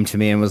Nike came to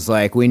me and was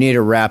like, "We need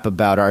a rap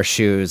about our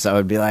shoes," I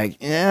would be like,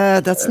 "Yeah,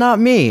 that's not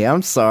me.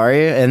 I'm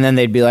sorry." And then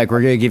they'd be like,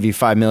 "We're gonna give you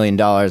 $5 million."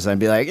 I'd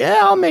be like,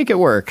 "Yeah, I'll make it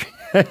work."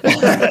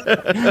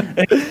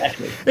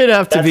 Exactly. It'd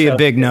have to be a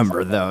big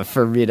number, though,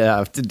 for me to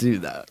have to do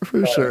that,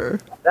 for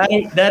sure.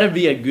 That'd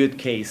be a good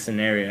case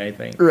scenario, I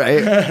think.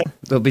 Right.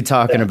 They'll be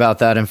talking about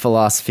that in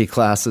philosophy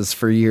classes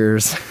for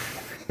years.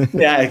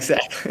 Yeah,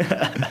 exactly.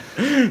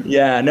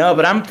 Yeah, no,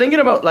 but I'm thinking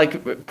about,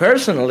 like,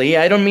 personally,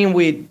 I don't mean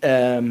with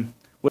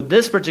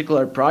this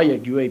particular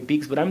project,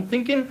 UAPx, but I'm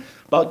thinking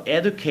about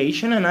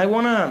education, and I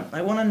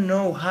wanna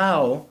know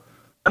how.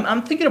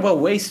 I'm thinking about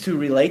ways to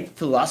relate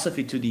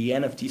philosophy to the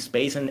NFT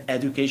space and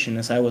education,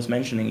 as I was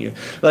mentioning you.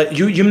 Like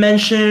you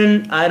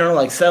mentioned, I don't know,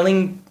 like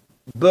selling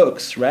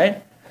books,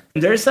 right?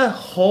 There's a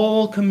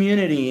whole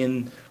community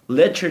in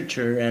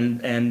literature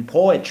and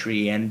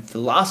poetry and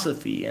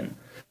philosophy, and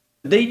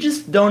they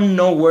just don't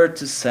know where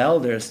to sell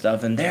their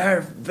stuff, and they are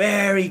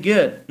very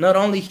good. Not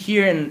only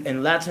here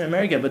in Latin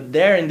America, but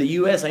there in the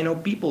US, I know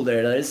people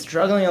there that are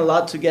struggling a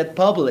lot to get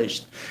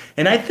published.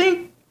 And I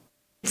think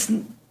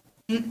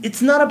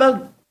it's not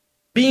about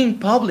being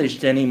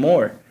published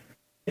anymore.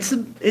 It's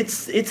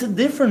a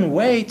different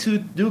way to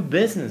do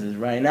businesses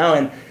right now,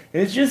 and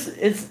it's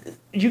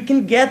you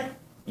can get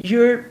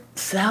your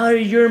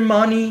salary, your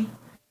money,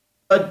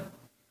 but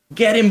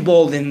get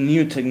involved in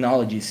new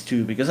technologies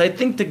too, because I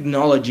think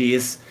technology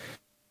is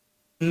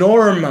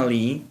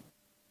normally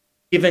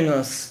giving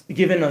us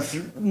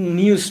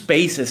new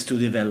spaces to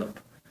develop.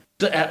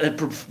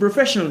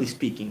 Professionally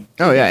speaking.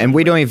 Oh, yeah. And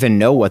we don't even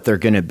know what they're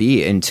going to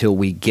be until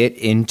we get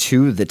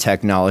into the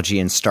technology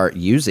and start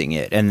using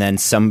it. And then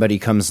somebody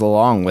comes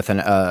along with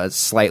a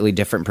slightly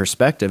different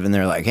perspective and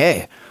they're like,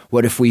 hey,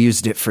 what if we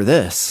used it for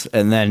this?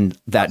 And then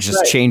that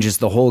just changes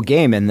the whole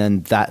game. And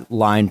then that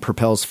line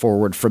propels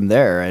forward from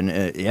there. And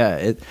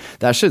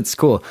that shit's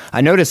cool.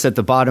 I noticed at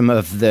the bottom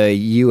of the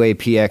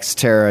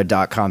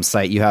UAPxterra.com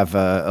site, you have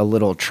a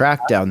little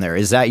track down there.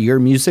 Is that your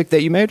music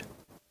that you made?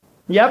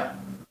 Yep.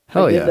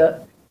 Hell yeah.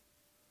 That.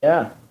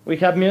 Yeah, we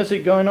have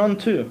music going on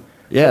too.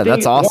 Yeah,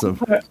 that's awesome.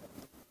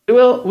 We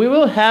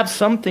will have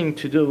something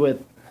to do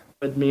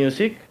with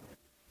music,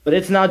 but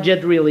it's not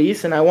yet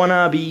released, and I want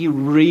to be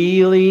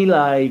really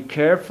like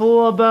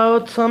careful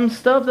about some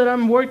stuff that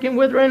I'm working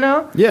with right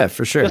now. Yeah,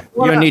 for sure. You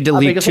don't need to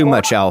leak too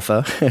much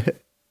alpha.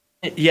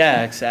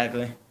 Yeah,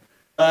 exactly.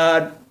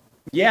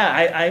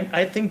 Yeah,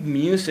 I think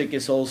music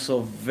is also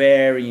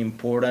very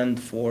important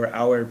for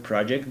our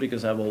project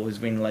because I've always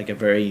been like a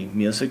very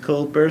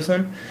musical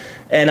person,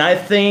 and I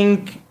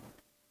think,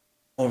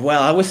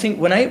 I was thinking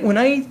when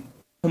I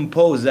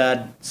composed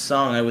that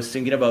song, I was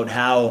thinking about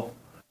how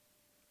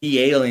the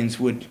aliens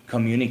would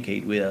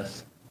communicate with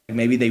us.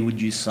 Maybe they would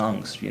use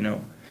songs, you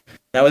know.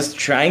 I was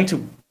trying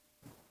to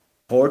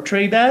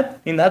portray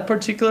that in that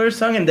particular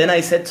song, and then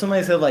I said to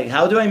myself, like,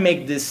 how do I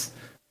make this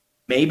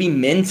maybe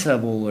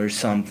mintable or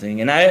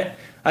something? And I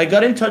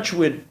got in touch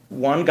with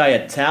one guy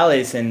at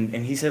Talis, and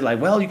he said,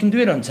 like, well, you can do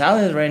it on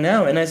Talis right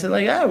now. And I said,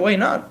 like, yeah, why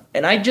not?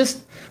 And I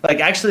just,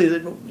 like, actually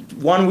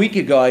 1 week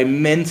ago, I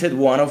minted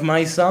one of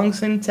my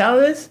songs in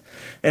Talis,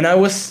 and I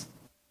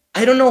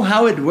don't know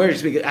how it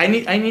works, because I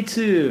need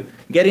to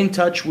get in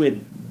touch with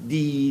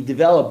the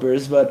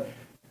developers, but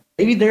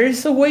maybe there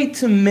is a way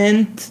to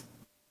mint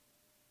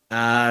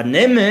an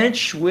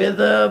image with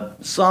a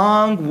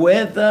song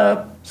with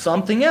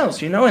something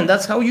else, you know, and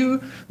that's how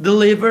you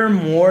deliver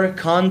more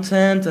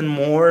content and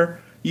more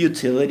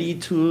utility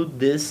to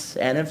this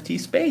NFT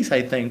space,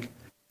 I think.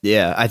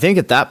 Yeah, I think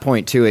at that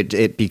point too,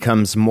 it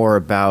becomes more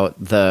about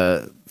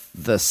the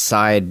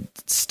side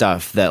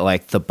stuff, that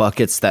like the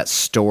buckets that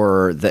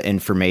store the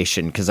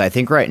information. Because I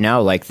think right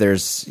now, like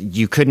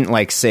you couldn't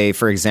like say,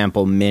 for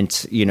example,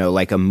 mint, you know,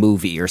 like a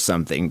movie or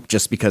something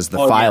just because the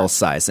file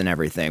size and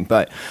everything.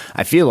 But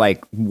I feel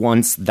like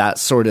once that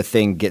sort of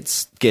thing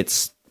gets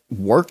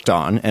worked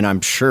on, and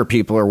I'm sure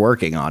people are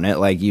working on it,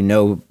 like, you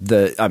know,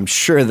 I'm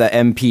sure the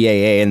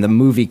MPAA and the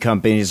movie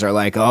companies are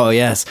like, oh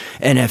yes,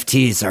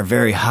 NFTs are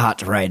very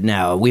hot right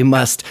now, we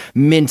must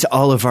mint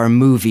all of our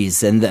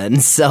movies and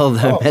then sell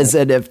them as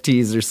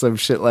NFTs or some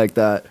shit like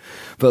that.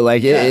 But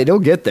like it'll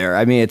get there.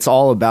 I mean, it's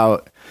all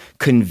about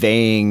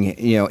conveying,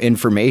 you know,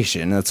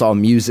 information. That's all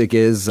music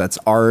is. That's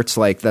art.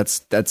 Like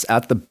that's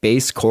at the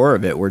base core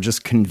of it. We're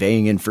just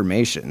conveying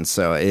information.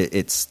 So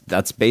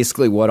that's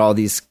basically what all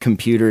these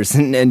computers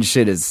and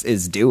shit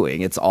is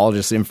doing. It's all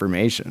just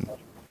information.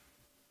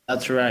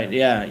 That's right.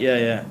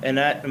 Yeah.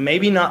 And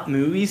maybe not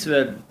movies,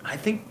 but I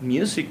think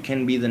music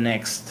can be the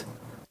next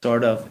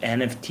sort of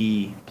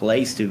NFT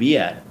place to be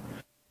at.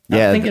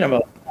 Yeah. I'm thinking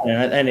about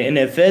it. And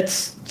if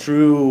it's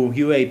through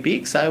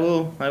UAPx, I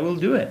will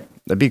do it.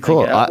 That'd be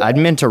cool. I'd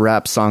mint a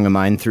rap song of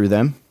mine through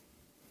them.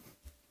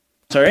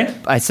 Sorry?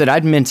 I said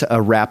I'd mint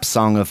a rap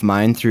song of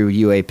mine through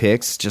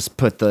UAPx. Just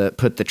put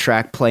the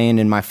track playing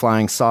in my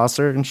flying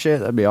saucer and shit.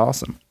 That'd be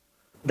awesome.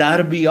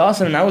 That'd be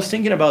awesome. And I was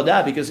thinking about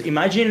that because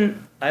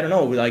imagine, I don't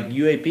know, like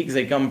UAPx,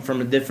 they come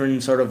from a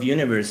different sort of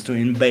universe to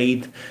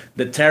invade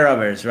the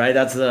Terraverse, right?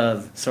 That's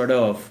the sort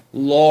of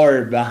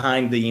lore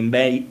behind the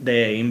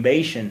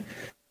invasion.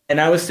 And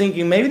I was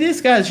thinking maybe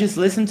these guys just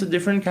listen to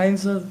different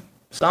kinds of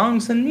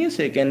songs and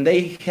music and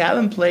they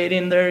haven't played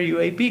in their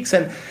UAPx.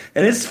 And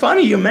it's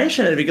funny you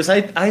mentioned it because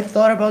I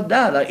thought about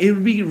that. Like it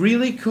would be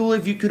really cool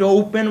if you could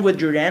open with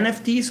your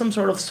NFT some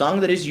sort of song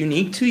that is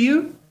unique to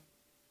you.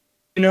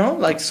 You know,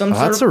 like some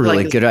sort of... That's a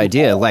really like good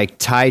idea, like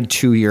tied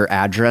to your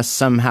address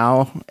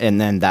somehow. And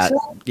then that,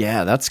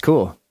 yeah, that's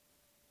cool.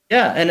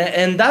 Yeah,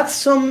 and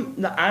that's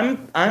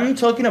I'm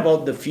talking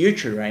about the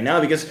future right now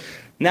because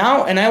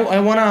now, and I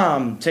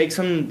want to take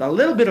a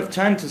little bit of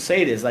time to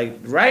say this. Like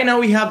right now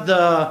we have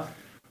the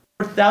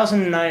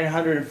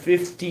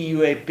 4,950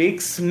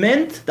 UAPx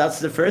mint.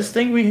 That's the first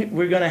thing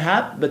we're going to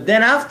have. But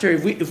then after,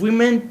 if we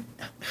mint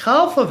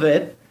half of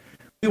it,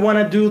 we want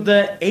to do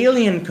the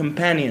Alien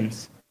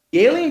Companions.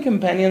 The Alien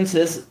Companions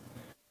is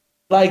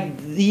like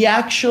the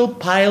actual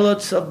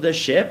pilots of the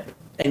ship,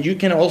 and you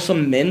can also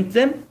mint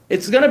them.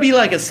 It's going to be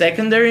like a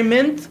secondary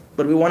mint,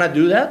 but we want to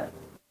do that.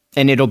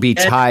 And it'll be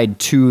tied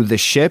to the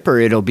ship, or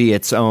it'll be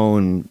its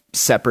own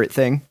separate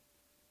thing?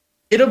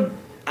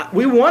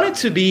 We want it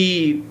to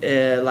be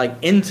like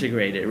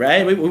integrated,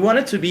 right? We want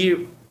it to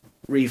be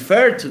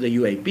referred to the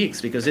UAPx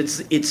because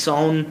it's its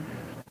own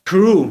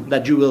crew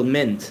that you will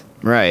mint.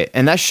 Right,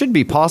 and that should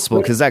be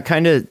possible because that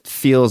kind of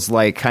feels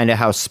like kind of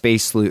how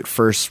Space Loot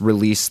first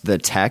released the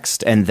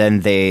text, and then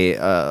they,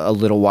 a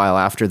little while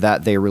after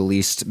that, they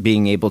released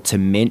being able to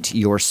mint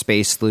your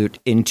Space Loot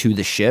into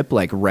the ship,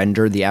 like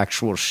render the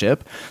actual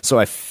ship. So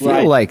I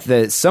feel like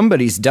that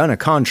somebody's done a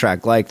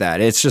contract like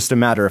that. It's just a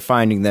matter of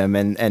finding them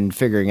and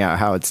figuring out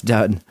how it's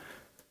done.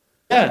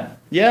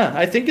 Yeah,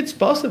 I think it's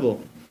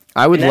possible.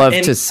 I would love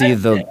to see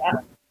the...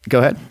 Go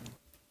ahead.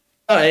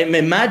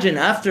 Imagine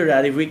after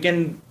that, if we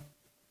can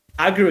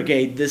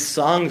aggregate these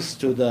songs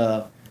to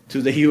the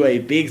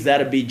UAPx,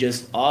 that'd be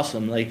just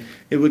awesome. Like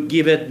it would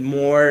give it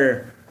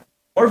more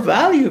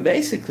value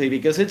basically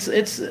because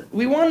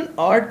we want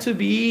art to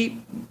be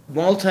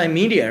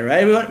multimedia,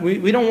 right?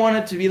 We don't want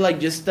it to be like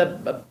just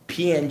a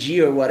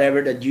PNG or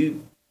whatever that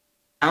you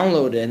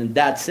download and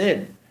that's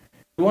it.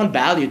 We want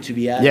value to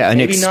be added. Yeah, an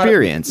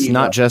experience,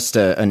 not just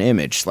an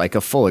image, like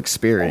a full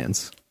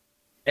experience.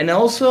 And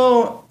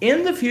also,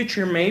 in the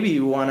future, maybe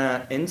you want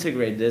to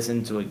integrate this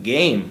into a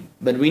game.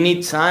 But we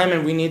need time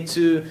and we need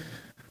to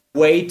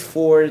wait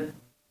for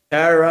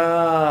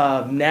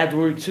Terra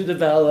network to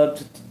develop,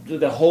 to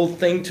the whole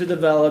thing to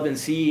develop and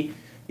see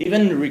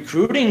even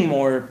recruiting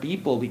more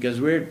people because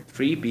we're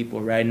 3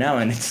 people right now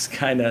and it's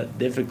kind of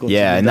difficult.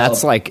 Yeah, and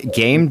that's like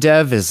game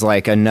dev is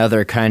like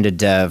another kind of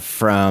dev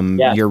from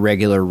your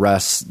regular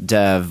Rust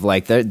dev.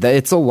 Like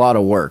it's a lot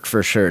of work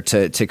for sure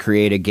to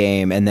create a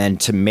game and then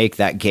to make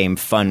that game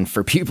fun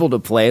for people to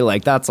play.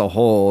 Like that's a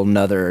whole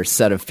nother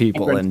set of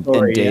people and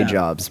day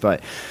jobs,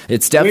 but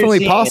it's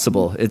definitely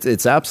possible.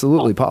 It's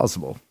absolutely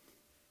possible.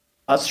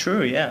 That's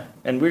true, yeah.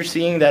 And we're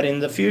seeing that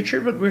in the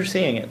future, but we're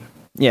seeing it.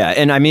 Yeah,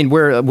 and I mean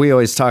we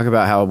always talk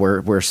about how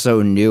we're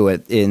so new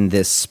in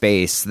this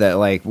space that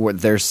like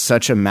there's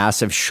such a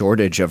massive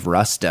shortage of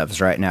Rust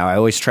devs right now. I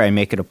always try and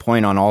make it a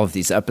point on all of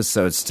these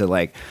episodes to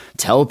like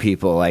tell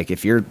people like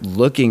if you're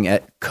looking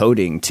at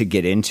coding to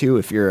get into,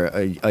 if you're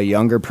a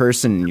younger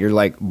person and you're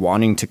like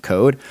wanting to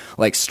code,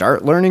 like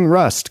start learning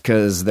Rust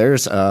because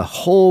there's a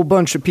whole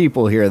bunch of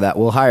people here that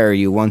will hire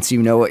you once you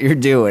know what you're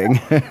doing.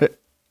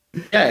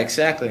 Yeah,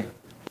 exactly.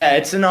 Yeah,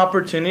 it's an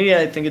opportunity.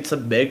 I think it's a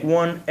big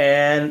one,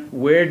 and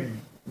we're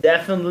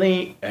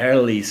definitely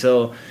early.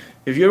 So,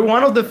 if you're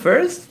one of the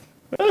first,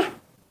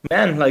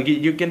 man, like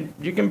you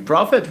can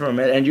profit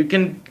from it, and you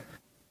can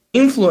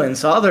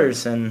influence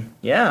others, and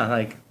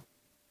like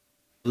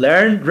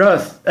learn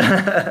Rust.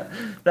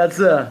 That's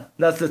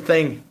the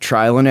thing.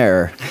 Trial and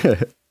error.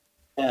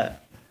 Yeah,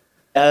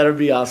 that'll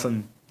be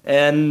awesome.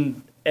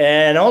 And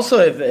also,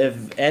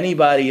 if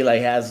anybody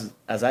like has,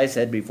 as I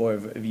said before,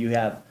 if you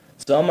have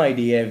some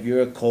idea, if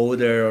you're a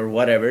coder or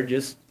whatever,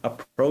 just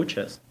approach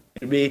us.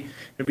 It'd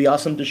be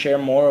awesome to share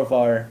more of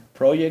our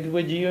project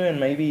with you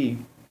and maybe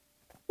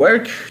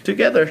work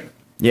together.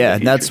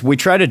 Yeah, we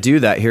try to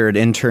do that here at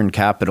Intern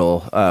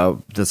Capital.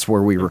 That's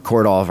where we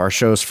record all of our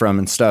shows from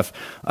and stuff.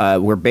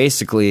 We're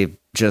basically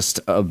just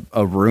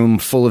a room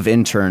full of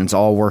interns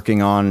all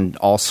working on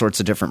all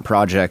sorts of different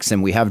projects,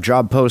 and we have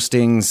job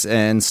postings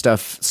and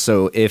stuff.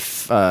 So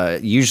if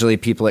usually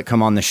people that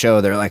come on the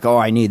show, they're like, oh,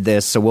 I need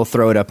this, so we'll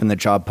throw it up in the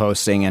job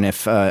posting, and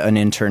if an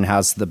intern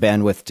has the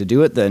bandwidth to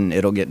do it, then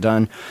it'll get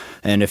done,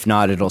 and if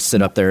not, it'll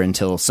sit up there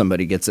until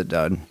somebody gets it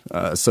done.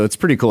 So it's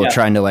pretty cool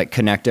trying to like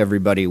connect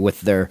everybody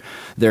with their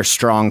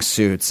strong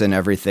suits and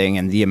everything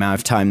and the amount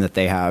of time that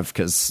they have,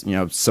 because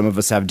some of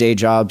us have day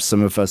jobs,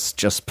 some of us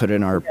just put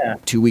in our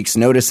 2 weeks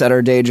notice at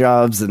our day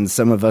jobs, and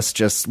some of us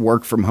just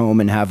work from home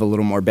and have a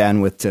little more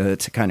bandwidth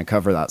to kind of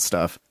cover that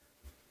stuff.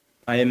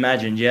 I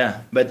imagine,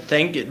 yeah. But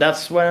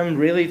that's why I'm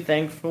really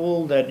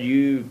thankful that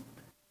you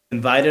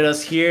invited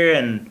us here,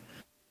 and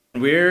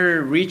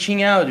we're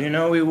reaching out.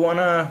 We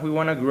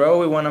wanna grow.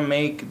 We wanna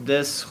make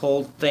this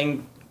whole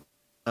thing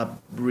a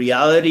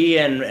reality,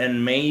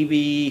 and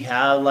maybe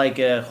have like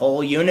a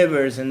whole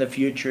universe in the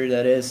future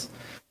that is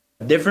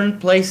a different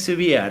place to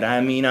be at.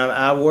 I mean,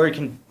 I work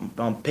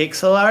on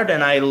pixel art,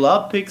 and I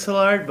love pixel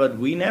art, but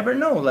we never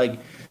know. Like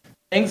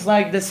things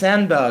like the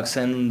Sandbox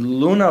and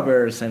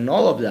Lunaverse and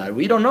all of that,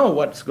 we don't know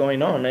what's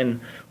going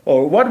on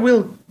or what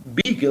will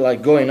be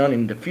like going on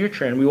in the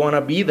future, and we want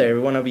to be there.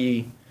 We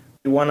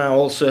want to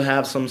also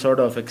have some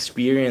sort of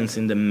experience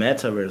in the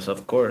metaverse,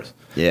 of course.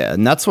 Yeah,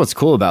 and that's what's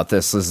cool about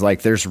this is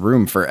like there's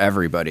room for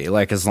everybody.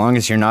 Like as long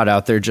as you're not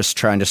out there just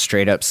trying to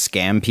straight up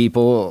scam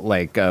people,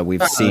 like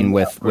we've seen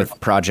with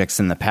projects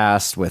in the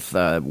past with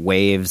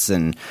Waves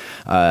and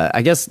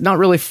I guess not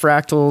really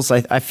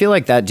Fractals. I feel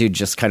like that dude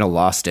just kind of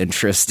lost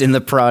interest in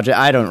the project.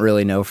 I don't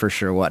really know for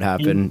sure what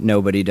happened.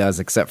 Nobody does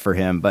except for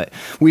him, but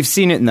we've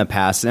seen it in the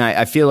past, and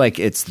I feel like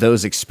it's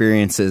those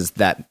experiences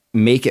that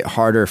make it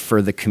harder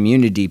for the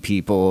community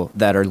people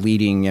that are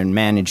leading and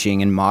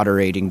managing and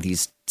moderating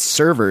these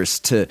servers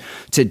to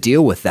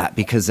deal with that,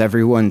 because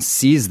everyone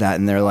sees that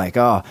and they're like,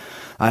 oh,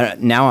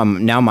 now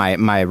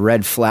my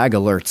red flag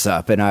alerts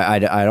up, and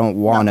I don't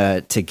want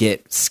to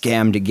get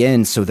scammed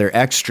again. So they're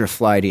extra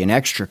flighty and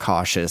extra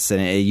cautious,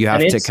 and you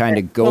have to kind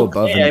of go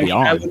above and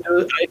beyond.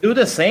 I do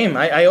the same.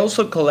 I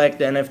also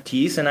collect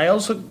NFTs, and I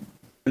also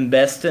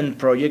invest in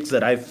projects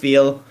that I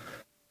feel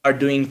are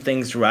doing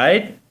things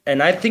right.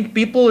 And I think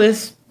people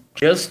is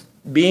just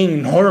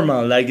being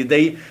normal. Like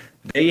they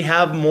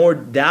have more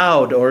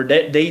doubt, or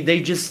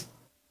they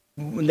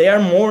are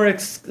more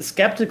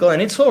skeptical,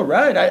 and it's all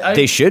right.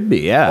 They should be,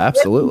 yeah,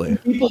 absolutely.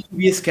 People should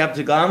be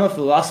skeptical. I'm a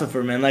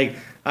philosopher, man. Like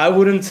I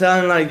wouldn't tell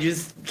them like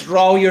just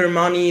throw your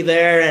money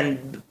there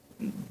and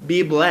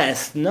be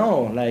blessed.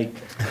 No, like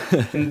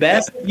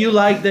invest if you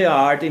like the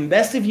art,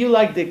 invest if you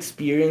like the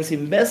experience,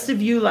 invest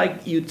if you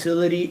like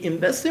utility,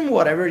 invest in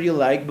whatever you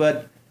like,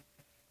 but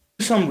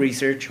some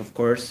research, of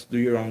course. Do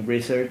your own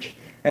research,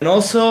 and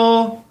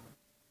also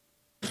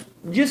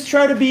just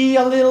try to be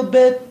a little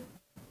bit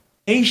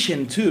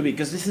patient too,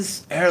 because this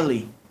is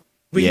early.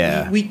 We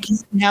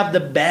can't have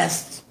the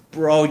best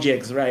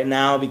projects right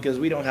now because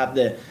we don't have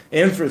the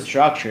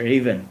infrastructure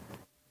even.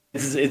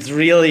 It's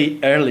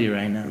really early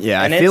right now.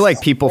 Yeah, and I feel like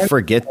people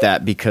forget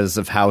that because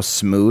of how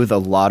smooth a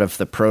lot of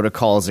the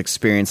protocols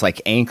experience.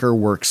 Like Anchor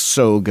works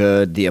so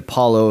good, the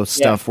Apollo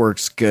stuff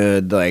works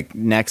good, like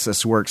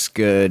Nexus works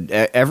good,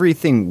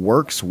 everything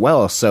works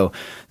well. So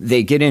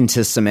they get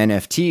into some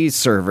NFT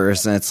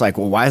servers and it's like,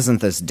 well, why isn't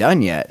this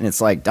done yet? And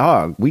it's like,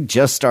 dog, we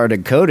just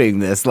started coding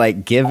this.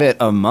 Like, give it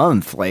a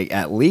month, like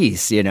at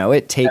least,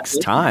 it takes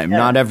time.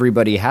 Not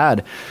everybody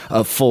had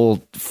a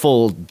full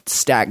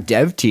stack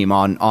dev team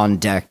on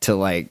deck to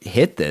like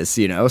hit this.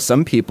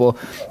 Some people,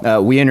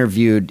 we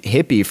interviewed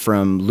Hippie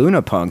from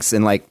Lunapunks,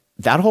 and like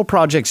that whole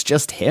project's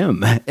just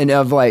him. And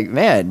I'm like,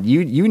 man,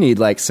 you need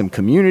like some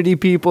community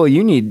people.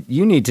 You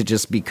need to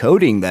just be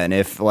coding then,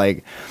 if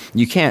like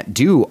you can't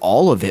do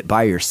all of it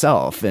by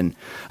yourself. And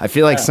I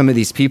feel like some of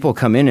these people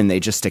come in and they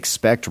just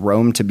expect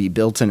Rome to be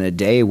built in a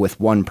day with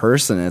one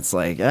person. It's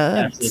like,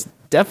 it's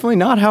definitely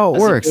not how it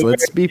works.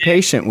 Let's be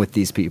patient with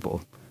these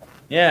people.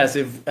 Yeah, as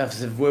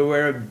if we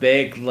were a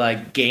big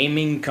like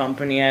gaming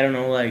company, I don't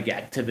know, like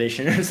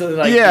Activision or something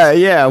like that.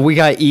 Yeah, we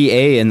got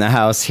EA in the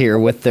house here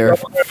with their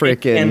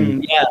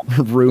freaking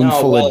room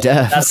full of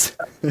devs.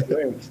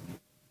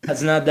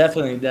 That's not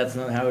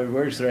how it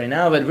works right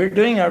now, but we're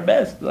doing our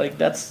best. Like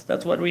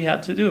that's what we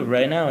have to do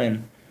right now.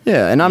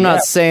 And I'm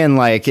not saying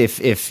like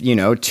if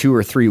 2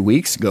 or 3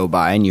 weeks go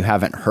by and you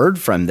haven't heard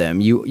from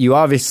them, you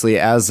obviously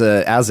as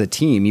a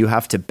team, you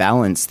have to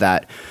balance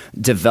that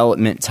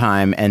development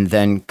time and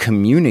then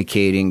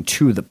communicating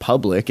to the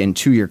public and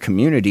to your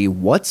community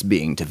what's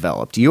being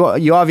developed.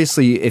 You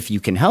obviously, if you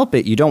can help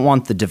it, you don't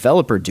want the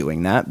developer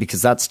doing that,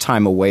 because that's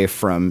time away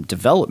from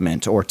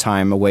development or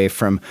time away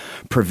from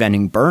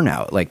preventing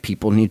burnout. Like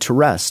people need to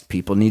rest,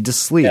 people need to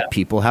sleep,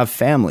 people have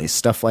families,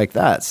 stuff like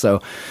that.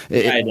 So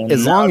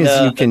as long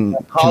as you can,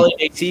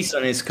 holiday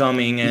season is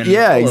coming, and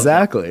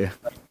exactly.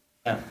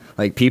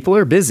 Like people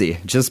are busy.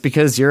 Just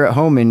because you're at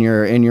home in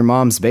your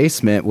mom's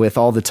basement with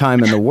all the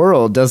time in the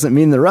world doesn't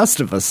mean the rest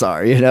of us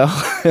are. We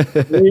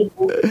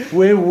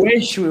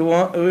wish we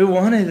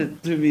wanted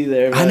it to be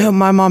there. I know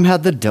my mom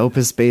had the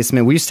dopest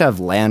basement. We used to have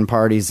LAN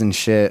parties and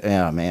shit.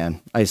 Oh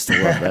man, I used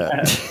to love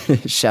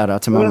that. Shout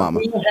out to my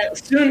mama.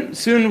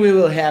 Soon we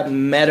will have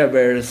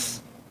metaverse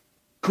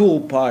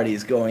cool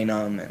parties going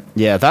on, man.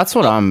 Yeah, that's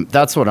what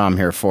I'm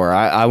here for.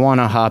 I want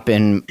to hop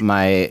in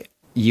my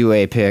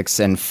UAPx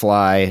and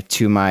fly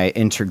to my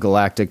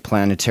intergalactic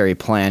planetary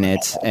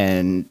planet,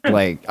 and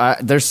like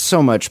there's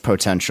so much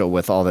potential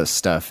with all this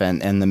stuff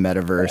and the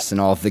metaverse and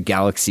all of the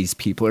galaxies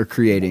people are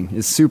creating.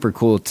 It's super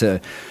cool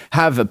to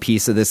have a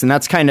piece of this, and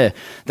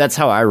that's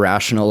how I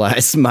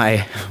rationalize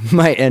my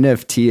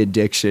NFT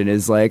addiction.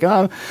 Is like,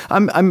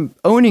 I'm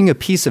owning a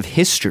piece of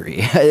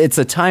history. It's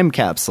a time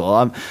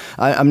capsule.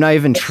 I'm not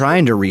even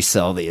trying to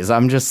resell these.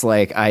 I'm just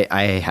like,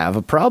 I have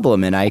a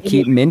problem and I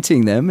keep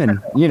minting them, and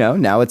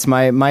now it's my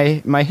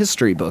my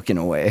history book in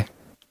a way.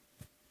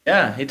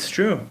 Yeah, it's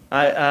true.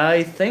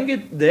 I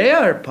think they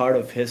are part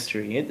of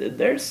history.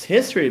 There's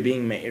history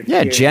being made.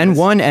 Yeah, Gen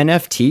 1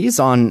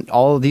 NFTs on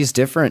all of these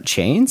different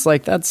chains.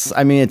 Like that's,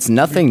 I mean, it's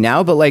nothing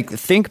now, but like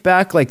think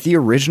back like the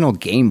original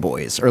Game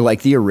Boys or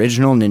like the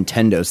original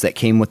Nintendos that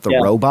came with the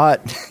robot.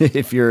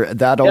 If you're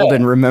that old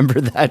and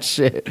remember that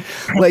shit,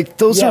 like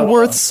those are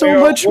worth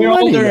so much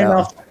money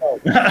now.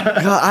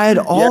 God, I had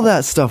all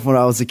that stuff when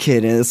I was a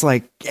kid, and it's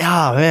like,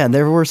 yeah, man,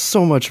 they're worth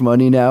so much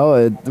money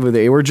now.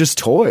 They were just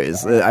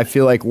toys. I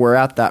feel like we're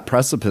at that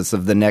precipice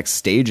of the next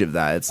stage of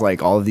that. It's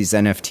like all of these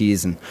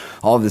NFTs and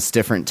all of this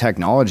different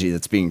technology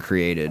that's being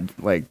created.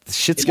 Like,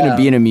 shit's going to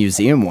be in a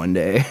museum one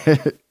day.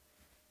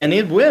 And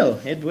it will.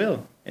 It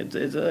will.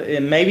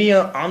 It may be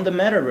on the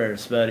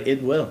metaverse, but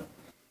it will.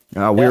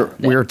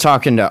 We were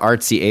talking to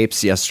Artsy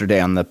Apes yesterday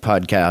on the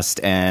podcast,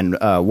 and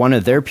one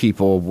of their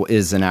people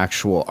is an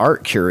actual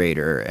art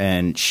curator,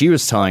 and she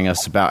was telling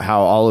us about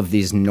how all of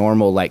these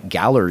normal like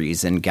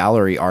galleries and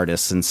gallery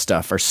artists and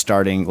stuff are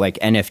starting, like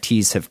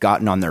NFTs have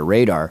gotten on their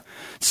radar,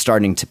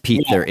 starting to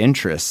pique their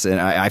interests.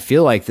 And I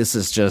feel like this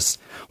is just,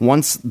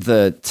 once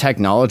the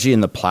technology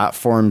and the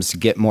platforms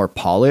get more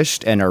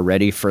polished and are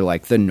ready for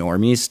like the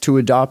normies to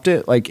adopt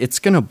it, like it's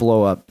going to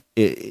blow up.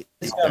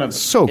 It's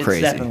so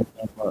crazy.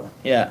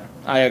 Yeah,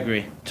 I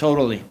agree.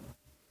 Totally.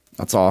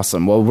 That's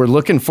awesome. Well, we're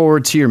looking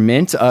forward to your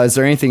mint. Is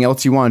there anything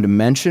else you wanted to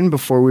mention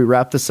before we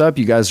wrap this up?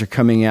 You guys are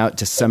coming out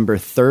December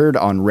 3rd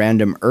on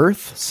Random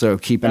Earth, so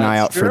keep an eye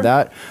out for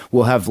that.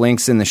 We'll have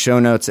links in the show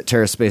notes at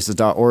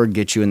terraspaces.org,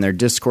 get you in their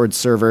Discord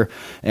server.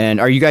 And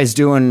are you guys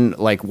doing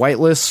like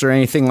whitelists or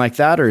anything like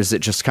that, or is it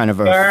just kind of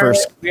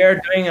first? We are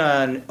doing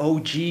an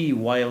OG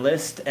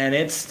whitelist, and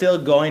it's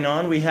still going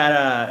on. We had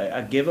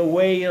a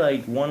giveaway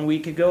like 1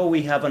 week ago.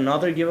 We have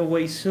another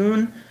giveaway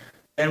soon.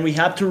 And we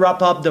have to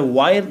wrap up the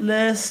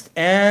whitelist,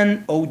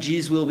 and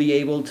OGs will be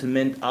able to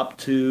mint up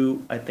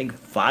to, I think,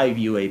 5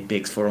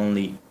 UAPx for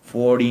only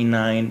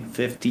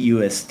 $49.50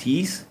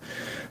 USTs.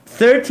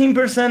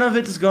 13% of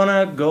it is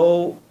gonna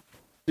go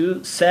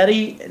to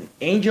SETI and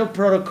Angel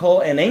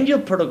Protocol, and Angel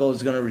Protocol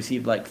is gonna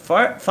receive like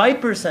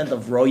 5%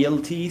 of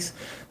royalties.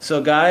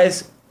 So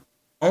guys,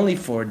 only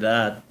for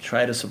that,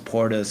 try to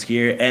support us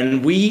here.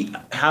 And we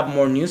have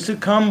more news to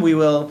come. We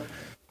will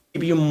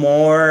give you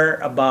more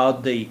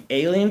about the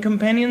Alien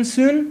Companion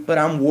soon, but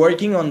I'm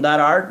working on that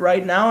art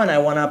right now and I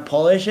want to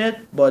polish it.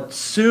 But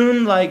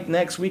soon, like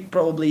next week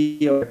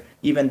probably, or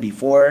even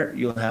before,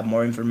 you'll have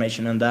more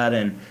information on that.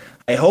 And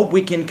I hope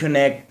we can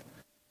connect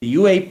the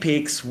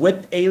UAPx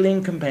with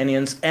Alien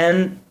Companions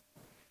and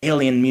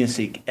Alien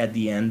music at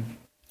the end.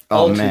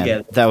 Oh man,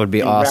 together. That would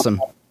be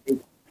awesome.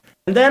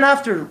 And then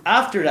after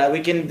that, we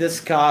can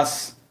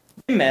discuss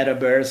the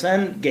metaverse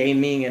and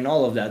gaming and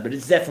all of that. But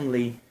it's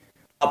definitely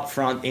up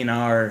front in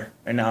our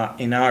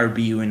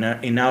view,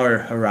 in our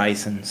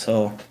horizon.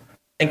 So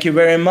thank you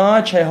very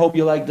much. I hope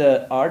you like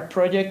the art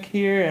project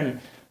here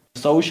and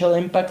social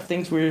impact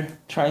things we're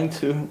trying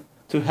to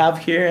have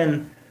here.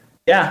 And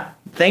yeah,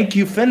 thank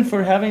you, Finn,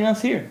 for having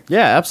us here.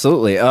 Yeah,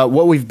 absolutely.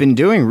 What we've been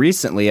doing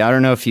recently, I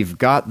don't know if you've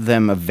got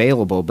them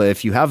available, but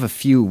if you have a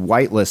few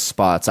whitelist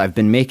spots, I've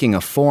been making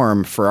a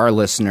form for our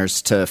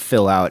listeners to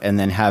fill out and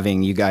then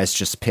having you guys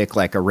just pick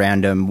like a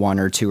random 1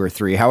 or 2 or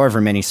 3,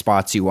 however many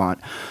spots you want.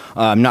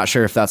 I'm not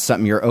sure if that's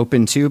something you're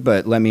open to,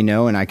 but let me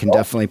know and I can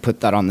definitely put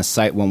that on the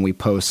site when we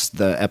post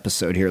the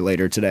episode here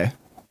later today.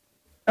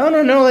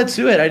 No, let's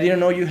do it. I didn't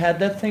know you had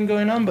that thing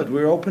going on, but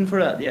we're open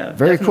for that. Yeah,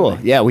 very definitely.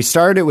 Cool. Yeah, we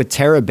started it with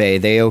Terra Bay.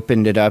 They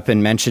opened it up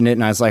and mentioned it,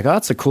 and I was like, oh,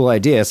 that's a cool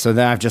idea. So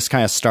then I've just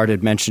kind of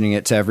started mentioning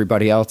it to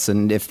everybody else,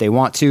 and if they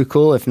want to,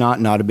 cool. If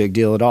not a big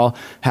deal at all.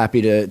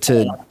 Happy to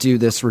do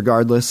this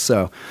regardless.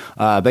 So,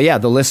 but yeah,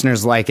 the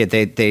listeners like it.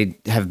 They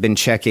have been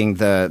checking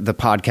the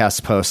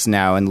podcast posts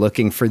now and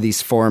looking for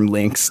these form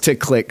links to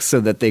click so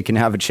that they can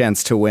have a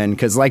chance to win.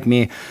 Because like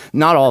me,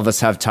 not all of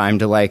us have time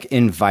to like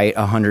invite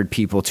 100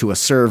 people to a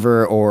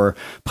server or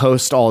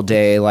post all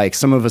day. Like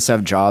some of us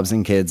have jobs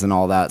and kids and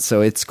all that.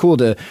 So it's cool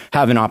to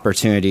have an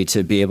opportunity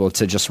to be able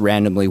to just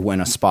randomly win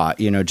a spot,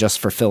 just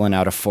for filling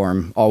out a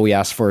form. All we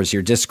ask for is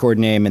your Discord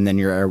name and then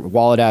your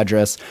wallet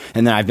address.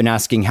 And then I've been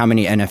asking how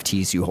many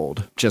NFTs you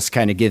hold. Just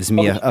kind of gives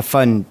me a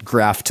fun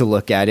graph to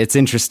look at. It's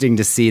interesting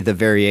to see the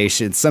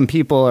variations. Some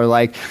people are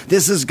like,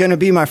 this is going to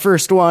be my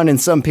first one.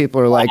 And some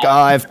people are like,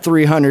 I have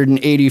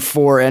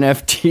 384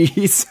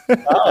 NFTs.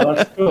 Oh,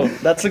 that's cool.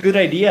 That's a good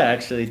idea,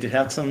 actually, to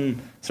have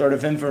some sort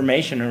of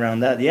information around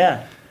that.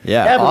 Yeah,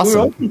 but awesome. We're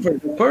open for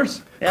it, of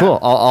course. Yeah. Cool.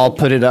 I'll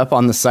put it up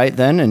on the site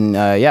then, and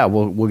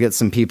we'll get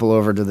some people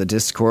over to the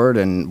Discord,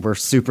 and we're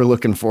super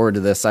looking forward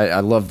to this. I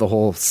love the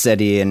whole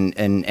SETI, and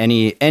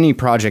any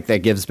project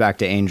that gives back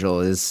to Angel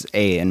is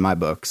A in my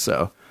book.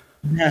 So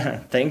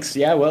thanks.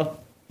 Yeah, well,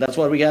 that's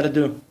what we got to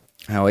do.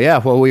 Oh yeah.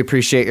 Well, we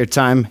appreciate your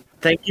time.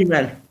 Thank you,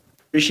 man.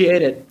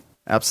 Appreciate it.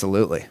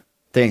 Absolutely.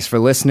 Thanks for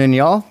listening,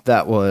 y'all.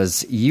 That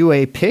was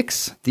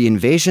UAPx. The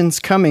Invasion's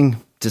coming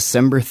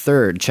December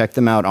 3rd. Check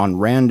them out on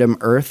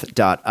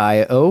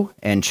randomearth.io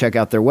and check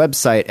out their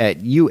website at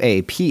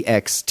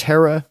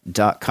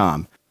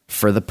uapxterra.com.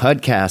 For the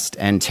Pudcast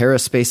and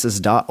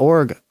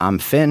TerraSpaces.org, I'm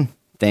Finn.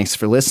 Thanks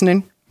for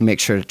listening. Make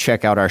sure to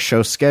check out our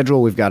show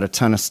schedule. We've got a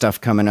ton of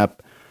stuff coming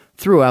up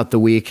throughout the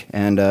week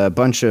and a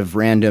bunch of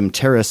random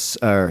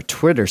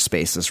Twitter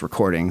Spaces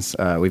recordings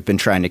we've been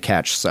trying to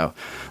catch. So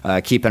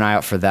keep an eye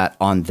out for that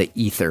on the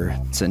Ether.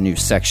 It's a new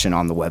section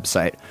on the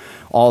website.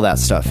 All that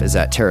stuff is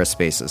at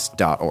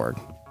TerraSpaces.org.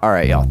 All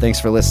right, y'all. Thanks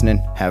for listening.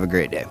 Have a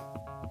great day.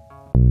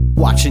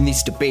 Watching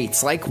these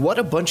debates like what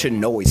a bunch of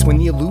noise when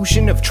the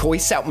illusion of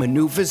choice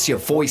outmaneuvers your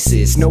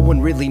voices. No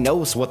one really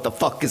knows what the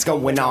fuck is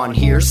going on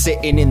here.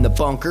 Sitting in the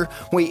bunker,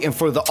 waiting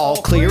for the all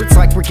clear. It's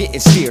like we're getting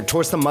steered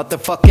towards the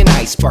motherfucking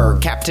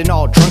iceberg. Captain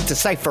all drunk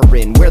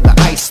deciphering where the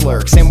ice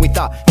lurks. And we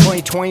thought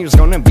 2020 was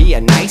gonna be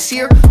a nice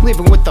year.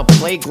 Living with the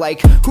plague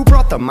like who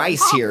brought the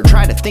mice here?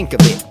 Try to think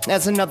of it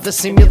as another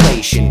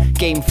simulation.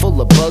 Game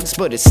full of bugs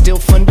but it's still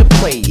fun to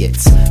play.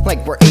 It's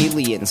like we're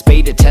aliens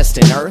beta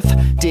testing Earth.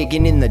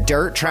 Digging in the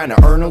dirt trying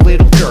to earn a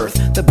little girth.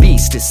 The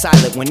beast is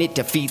silent when it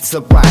defeats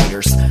the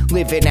riders.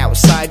 Living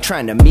outside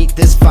trying to meet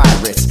this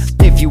virus.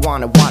 If you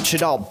wanna watch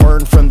it all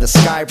burn from the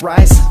sky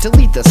rise,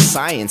 delete the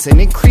science and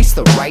increase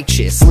the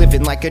righteous.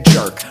 Living like a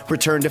jerk,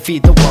 return to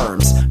feed the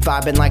worms.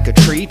 Vibing like a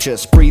tree,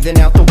 just breathing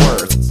out the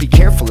words. Be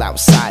careful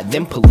outside,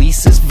 them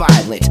police is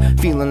violent.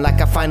 Feeling like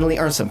I finally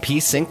earned some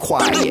peace and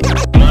quiet.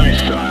 My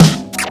style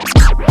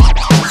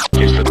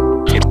is the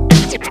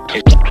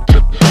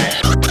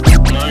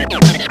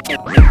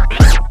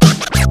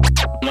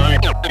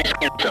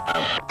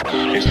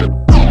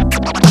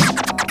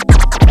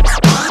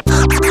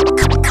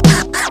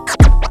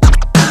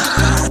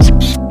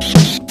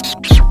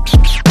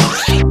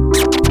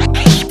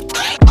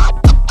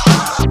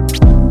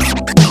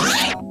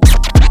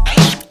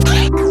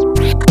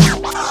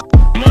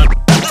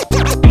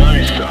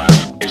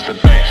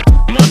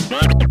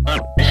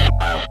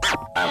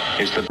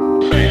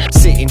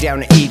sitting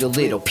down to eat a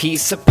little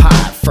piece of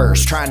pie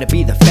first, trying to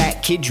be the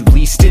fat kid you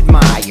least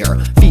admire.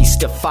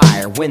 Feast of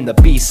fire when the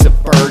beasts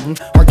of burden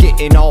are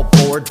getting all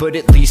bored, but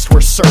at least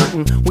we're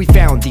certain we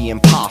found the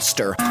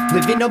imposter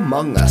living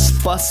among us,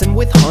 fussing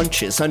with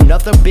hunches.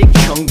 Another big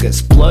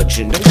chungus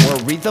bludgeon.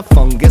 Don't worry, the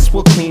fungus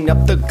will clean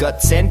up the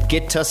guts and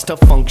get us to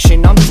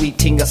function on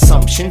fleeting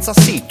assumptions. I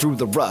see through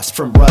the rust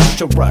from rush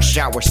to rush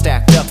hour,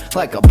 stacked up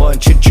like a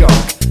bunch of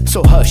junk.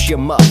 So hush your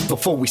muff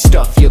before we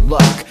stuff your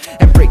luck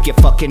and break your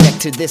fucking neck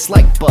to this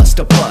like bust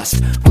a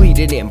bust.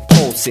 Bleeding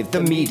impulsive,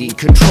 the meeting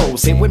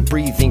controls it when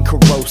breathing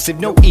corrosive.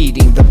 No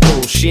eating the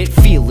bullshit,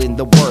 feeling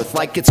the worth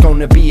like it's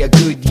gonna be a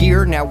good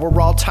year. Now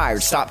we're all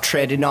tired, stop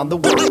treading on the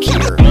work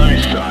here.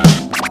 My style is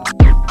the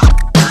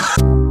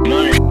best.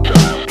 My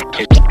style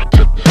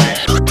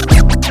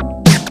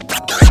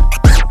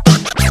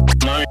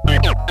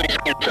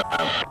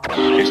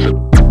is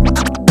the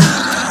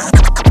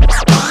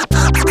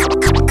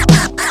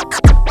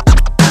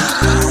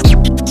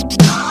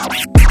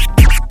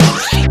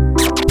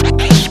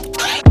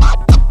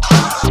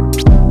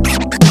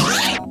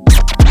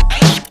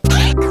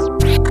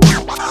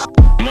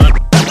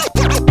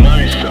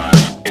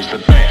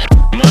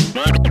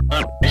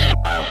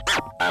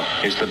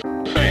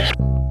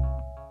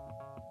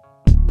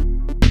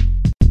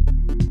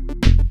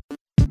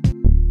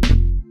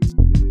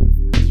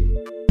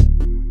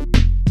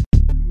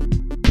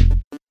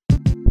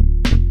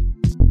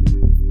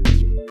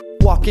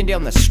walking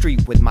down the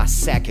street with my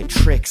sack of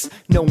tricks.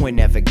 No one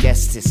ever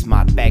guessed it's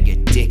my bag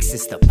of dicks.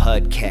 It's the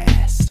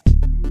Pudcast.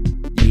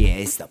 Yeah,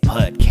 it's the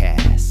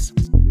Pudcast.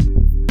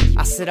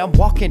 I said I'm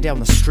walking down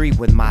the street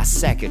with my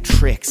sack of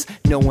tricks.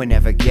 No one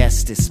ever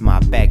guessed it's my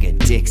bag of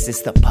dicks.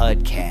 It's the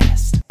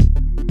Pudcast.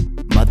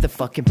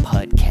 Motherfucking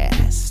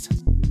Pudcast.